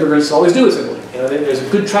 immigrants always do assimilate. You know, there's a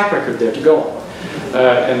good track record there to go on.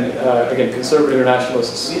 Again, conservative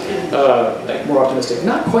internationalists, more optimistic.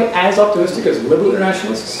 Not quite as optimistic as liberal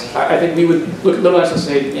internationalists. I think we would look at liberal internationalists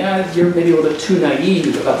and say, yeah, you're maybe a little bit too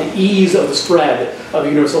naive about the ease of the spread of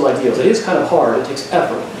universal ideals. It is kind of hard, it takes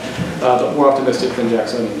effort, but more optimistic than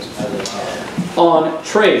Jacksonians. On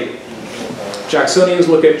trade, Jacksonians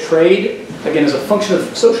look at trade, again, as a function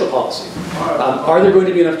of social policy. Are there going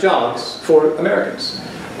to be enough jobs for Americans?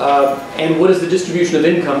 And what is the distribution of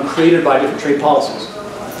income created by different trade policies?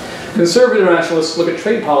 Conservative internationalists look at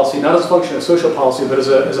trade policy not as a function of social policy, but as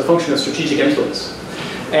a function of strategic influence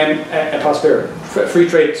and prosperity. Free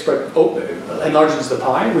trade enlarges the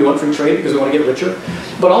pie. We want free trade because we want to get richer.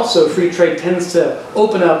 But also, free trade tends to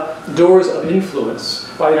open up doors of influence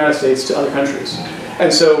by the United States to other countries.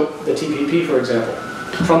 And so, the TPP, for example,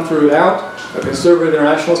 Trump threw it out. A conservative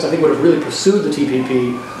internationalist, I think, would have really pursued the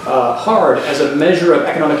TPP hard as a measure of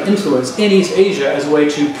economic influence in East Asia as a way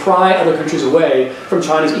to pry other countries away from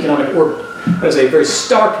China's economic orbit. There's a very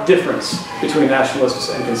stark difference between nationalists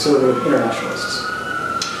and conservative internationalists.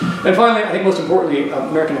 And finally, I think most importantly,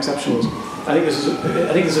 American exceptionalism. I think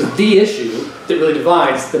this is the issue that really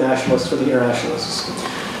divides the nationalists from the internationalists.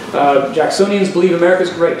 Jacksonians believe America's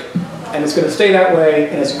great, and it's going to stay that way,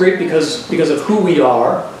 and it's great because of who we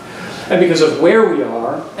are, and because of where we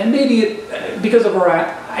are, and maybe because of our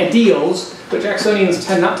ideals, but Jacksonians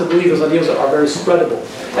tend not to believe those ideals are very spreadable.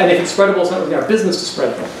 And if it's spreadable, it's not really our business to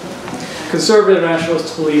spread them. Conservative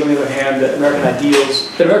nationalists believe, on the other hand, that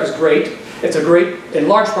America's great. It's a great, in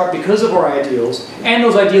large part, because of our ideals, and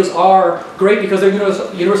those ideals are great because they're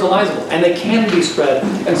universalizable, and they can be spread,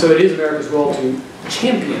 and so it is America's role to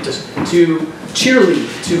champion, to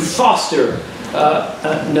cheerlead, to foster,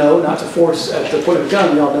 no, not to force at the point of a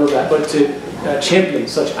gun, we all know that, but to champion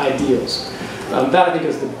such ideals. That, I think,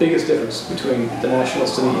 is the biggest difference between the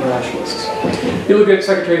nationalists and the internationalists. You look at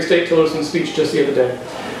Secretary of State Tillerson's speech just the other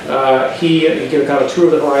day. He gave kind of a tour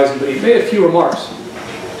of the horizon, but he made a few remarks.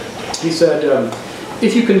 He said,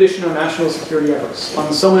 if you condition our national security efforts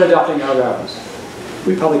on someone adopting our values,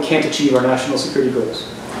 we probably can't achieve our national security goals.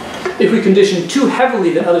 If we condition too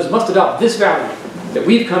heavily that others must adopt this value that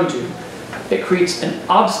we've come to, it creates an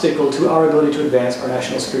obstacle to our ability to advance our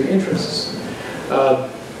national security interests.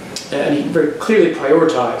 And he very clearly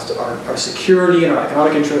prioritized our security and our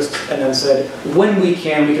economic interests, and then said, when we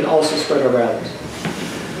can also spread our values.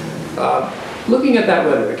 Looking at that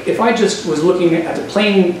rhetoric, if I just was looking at the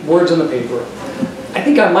plain words on the paper, I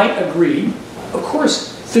think I might agree. Of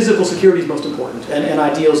course, physical security is most important, and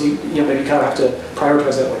ideals, you maybe kind of have to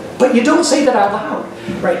prioritize that way. But you don't say that out loud,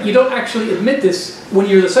 right? You don't actually admit this when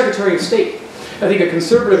you're the Secretary of State. I think a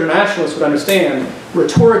conservative internationalist would understand,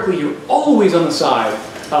 rhetorically, you're always on the side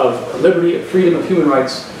of liberty, of freedom, of human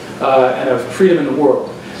rights, and of freedom in the world.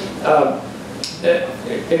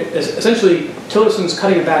 Essentially, Tillerson's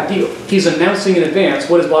cutting a bad deal. He's announcing in advance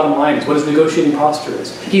what his bottom line is, what his negotiating posture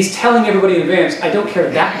is. He's telling everybody in advance, I don't care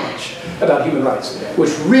that much about human rights,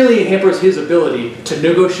 which really hampers his ability to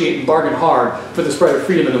negotiate and bargain hard for the spread of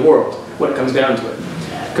freedom in the world when it comes down to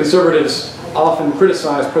it. Conservatives often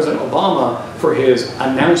criticize President Obama for his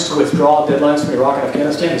announced withdrawal deadlines from Iraq and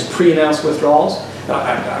Afghanistan, his pre-announced withdrawals.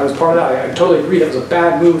 I was part of that. I totally agree that was a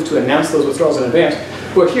bad move to announce those withdrawals in advance.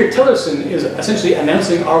 But here, Tillerson is essentially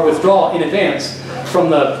announcing our withdrawal in advance from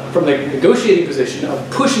the negotiating position of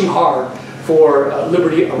pushing hard for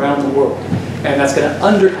liberty around the world. And that's going to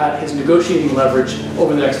undercut his negotiating leverage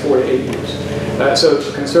over the next 4 to 8 years.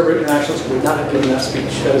 So conservative internationalists would not have given that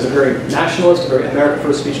speech. That is a very nationalist, a very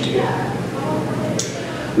America-first speech to give.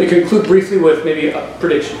 Let me conclude briefly with maybe a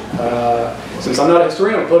prediction. Since I'm not a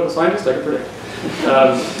historian, I'm a political scientist, I can predict.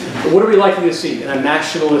 What are we likely to see in a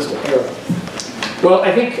nationalist era? Well,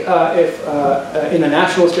 I think if in the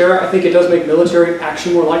nationalist era, I think it does make military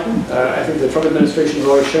action more likely. I think the Trump administration has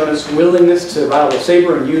always shown its willingness to rattle the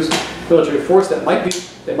saber and use military force. That might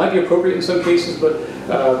be appropriate in some cases, but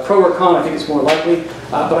pro or con, I think it's more likely.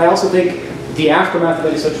 But I also think the aftermath of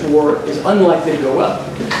any such war is unlikely to go well.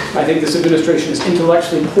 I think this administration is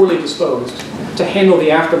intellectually poorly disposed to handle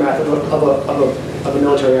the aftermath of a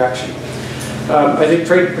military action. I think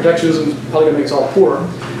trade protectionism is probably going to make us all poorer.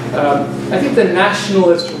 I think the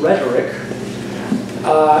nationalist rhetoric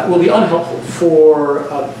will be unhelpful for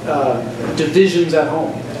divisions at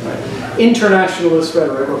home. Right? Internationalist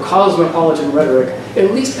rhetoric or cosmopolitan rhetoric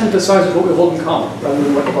at least emphasizes what we hold in common rather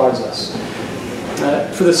than what divides us.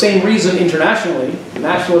 For the same reason, internationally,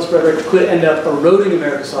 nationalist rhetoric could end up eroding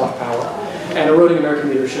America's soft power and eroding American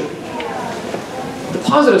leadership. The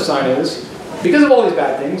positive sign is, because of all these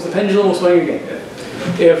bad things, the pendulum will swing again.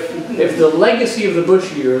 If the legacy of the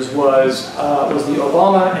Bush years was the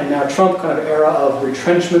Obama and now Trump kind of era of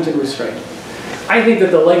retrenchment and restraint, I think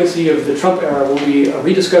that the legacy of the Trump era will be a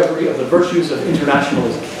rediscovery of the virtues of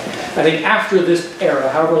internationalism. I think after this era,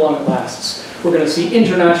 however long it lasts, we're going to see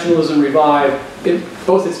internationalism revive in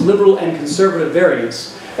both its liberal and conservative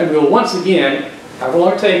variants, and we will once again, however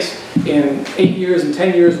long it takes, in 8 years and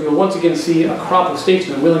 10 years, we will once again see a crop of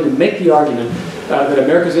statesmen willing to make the argument that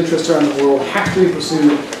America's interests around the world have to be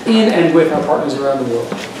pursued in and with our partners around the world.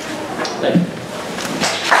 Thank you.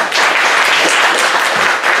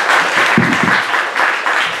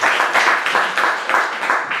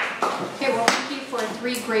 Okay, well, thank you for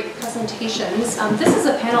 3 great presentations. This is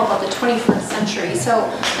a panel about the 21st century, so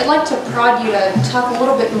I'd like to prod you to talk a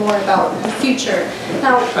little bit more about the future.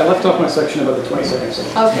 Now, I left off my section about the 22nd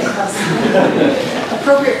century. Okay, that's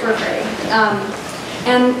appropriate for Friday.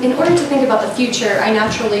 And in order to think about the future, I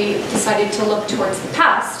naturally decided to look towards the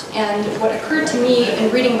past. And what occurred to me in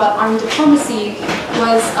reading about armed diplomacy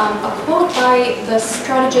was a quote by the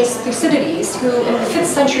strategist Thucydides, who in the 5th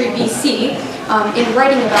century BC, in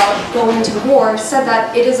writing about going to war, said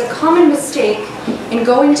that it is a common mistake in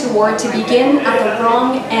going to war to begin at the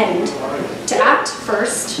wrong end, to act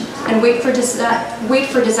first and wait for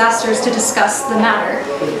disasters to discuss the matter.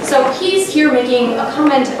 So he's here making a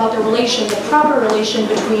comment about the relation, the proper relation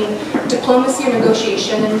between diplomacy or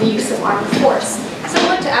negotiation and the use of armed force. So I'd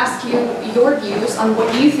like to ask you your views on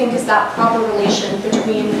what you think is that proper relation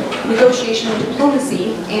between negotiation and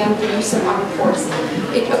diplomacy and the use of armed force.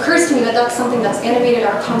 It occurs to me that that's something that's animated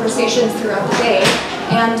our conversations throughout the day,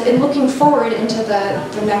 and in looking forward into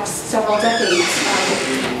the next several decades,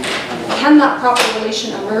 can that proper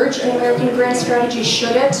relation emerge in American grand strategy?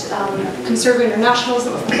 Should it? Conservative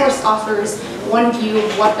internationalism, of course, offers one view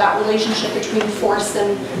of what that relationship between force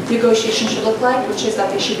and negotiation should look like, which is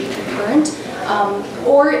that they should be concurrent.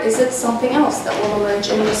 Or is it something else that will emerge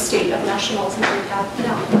in the state of nationalism that we have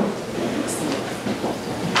now?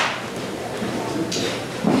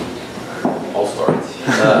 I'll start.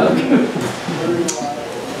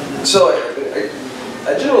 So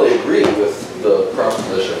I generally agree with the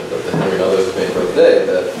proposition that Henry and others have made for today,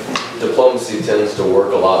 that diplomacy tends to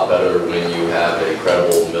work a lot better when you have a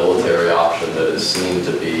credible military option that is seen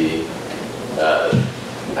to be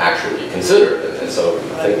actually considered. And so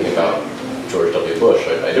thinking about George W. Bush,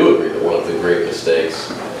 I do agree that one of the great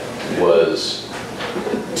mistakes was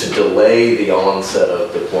to delay the onset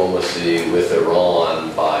of diplomacy with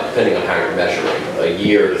Iran by, depending on how you're measuring, a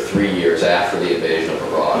year to 3 years after the invasion of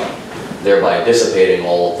Iraq, thereby dissipating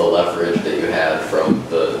all of the leverage that you had from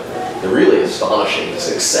the really astonishing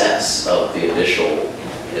success of the initial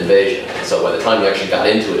invasion. And so by the time you actually got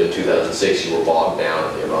into it in 2006, you were bogged down,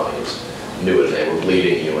 and the Iranians knew it, and they were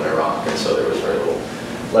bleeding you in Iraq, and so there was very little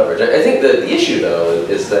leverage. I think the issue, though,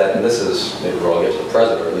 is that, and this is maybe where I'll get to the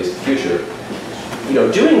present, or at least the future, you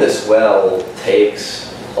know, doing this well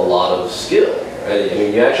takes a lot of skill. Right? I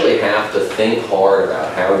mean, you actually have to think hard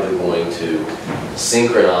about how you're going to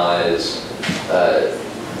synchronize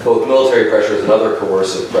both military pressures and other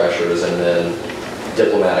coercive pressures, and then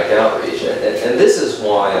diplomatic outreach. And this is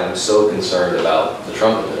why I'm so concerned about the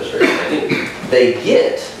Trump administration. I think they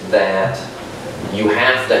get that you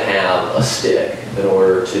have to have a stick in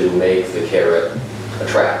order to make the carrot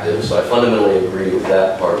attractive. So I fundamentally agree with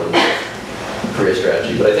that part of the North Korea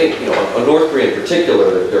strategy. But I think, you know, on North Korea in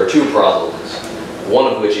particular, there are 2 problems,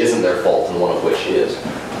 one of which isn't their fault and one of which is.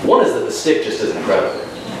 One is that the stick just isn't credible.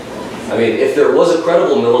 I mean, if there was a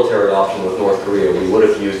credible military option with North Korea, we would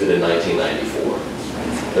have used it in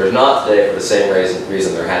 1994. There's not today for the same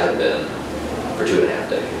reason there hasn't been for 2.5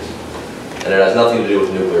 decades. And it has nothing to do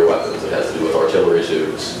with nuclear weapons. It has to do with artillery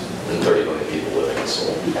tubes and 30 million people living in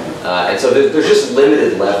Seoul. And so there's just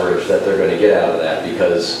limited leverage that they're going to get out of that,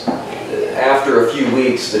 because after a few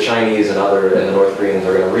weeks, the Chinese and the North Koreans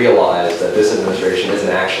are going to realize that this administration isn't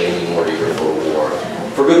actually any more eager for a war,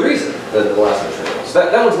 for good reason, than the last administration. So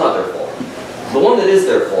that one's not their fault. The one that is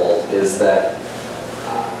their fault is that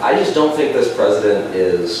I just don't think this president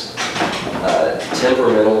is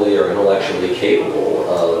temperamentally or intellectually capable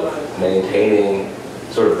of maintaining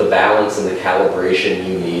sort of the balance and the calibration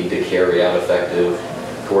you need to carry out effective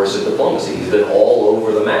coercive diplomacy. He's been all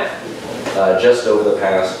over the map just over the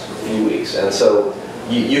past few weeks. And so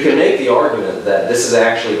you can make the argument that this is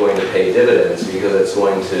actually going to pay dividends because it's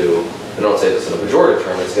going to, I don't say this in a pejorative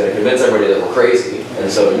term, it's going to convince everybody that we're crazy. And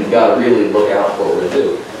so you've got to really look out for what we're going to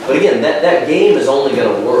do. But again, that game is only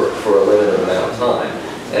going to work for a limited amount of time.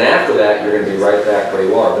 And after that, you're going to be right back where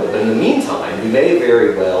you are. But in the meantime, you may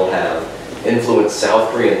very well have influenced South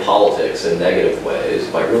Korean politics in negative ways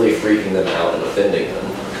by really freaking them out and offending them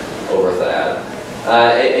over that.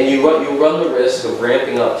 And you run the risk of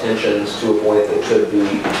ramping up tensions to a point that could be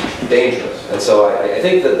dangerous. And so I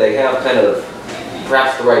think that they have kind of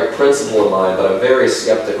perhaps the right principle in mind, but I'm very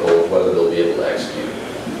skeptical of whether they'll be able to execute.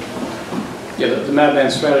 Yeah, the madman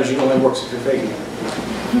strategy only works if you're faking it.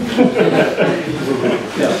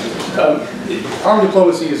 Armed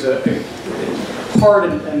diplomacy is a hard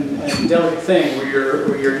and delicate thing where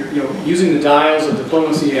you're using the dials of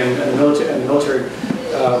diplomacy and military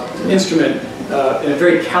instrument in a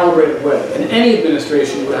very calibrated way. And any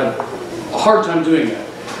administration would have a hard time doing that.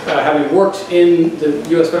 Having worked in the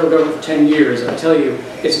U.S. federal government for 10 years, I tell you,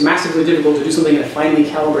 it's massively difficult to do something in a finely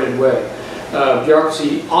calibrated way.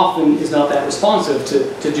 Bureaucracy often is not that responsive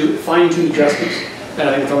to do fine-tuned adjustments. And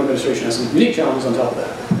I think the Trump administration has some unique challenges on top of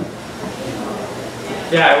that.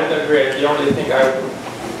 Yeah, I would agree. The only thing I would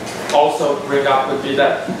also bring up would be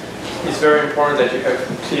that it's very important that you have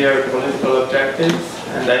clear political objectives.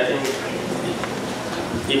 And I think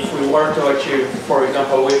if we were to achieve, for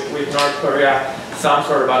example, with North Korea, some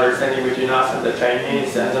sort of understanding between us and the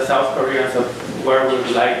Chinese and the South Koreans of where we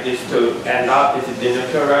would like this to end up, is it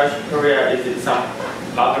denuclearized Korea, is it some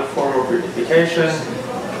other form of unification,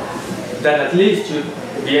 then at least you'd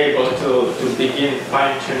be able to begin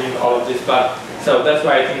fine-tuning all of this. But so that's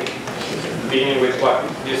why I think, beginning with what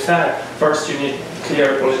you said, first you need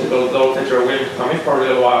clear political goals that you're willing to commit for a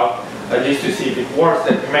little while, at least to see if it works.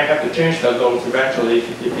 That you may have to change the goals eventually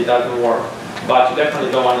if it doesn't work. But you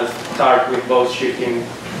definitely don't want to start with both shifting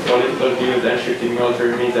political views and shifting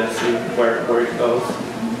military means and see where it goes.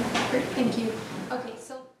 Great, thank you. Okay,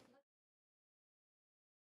 so.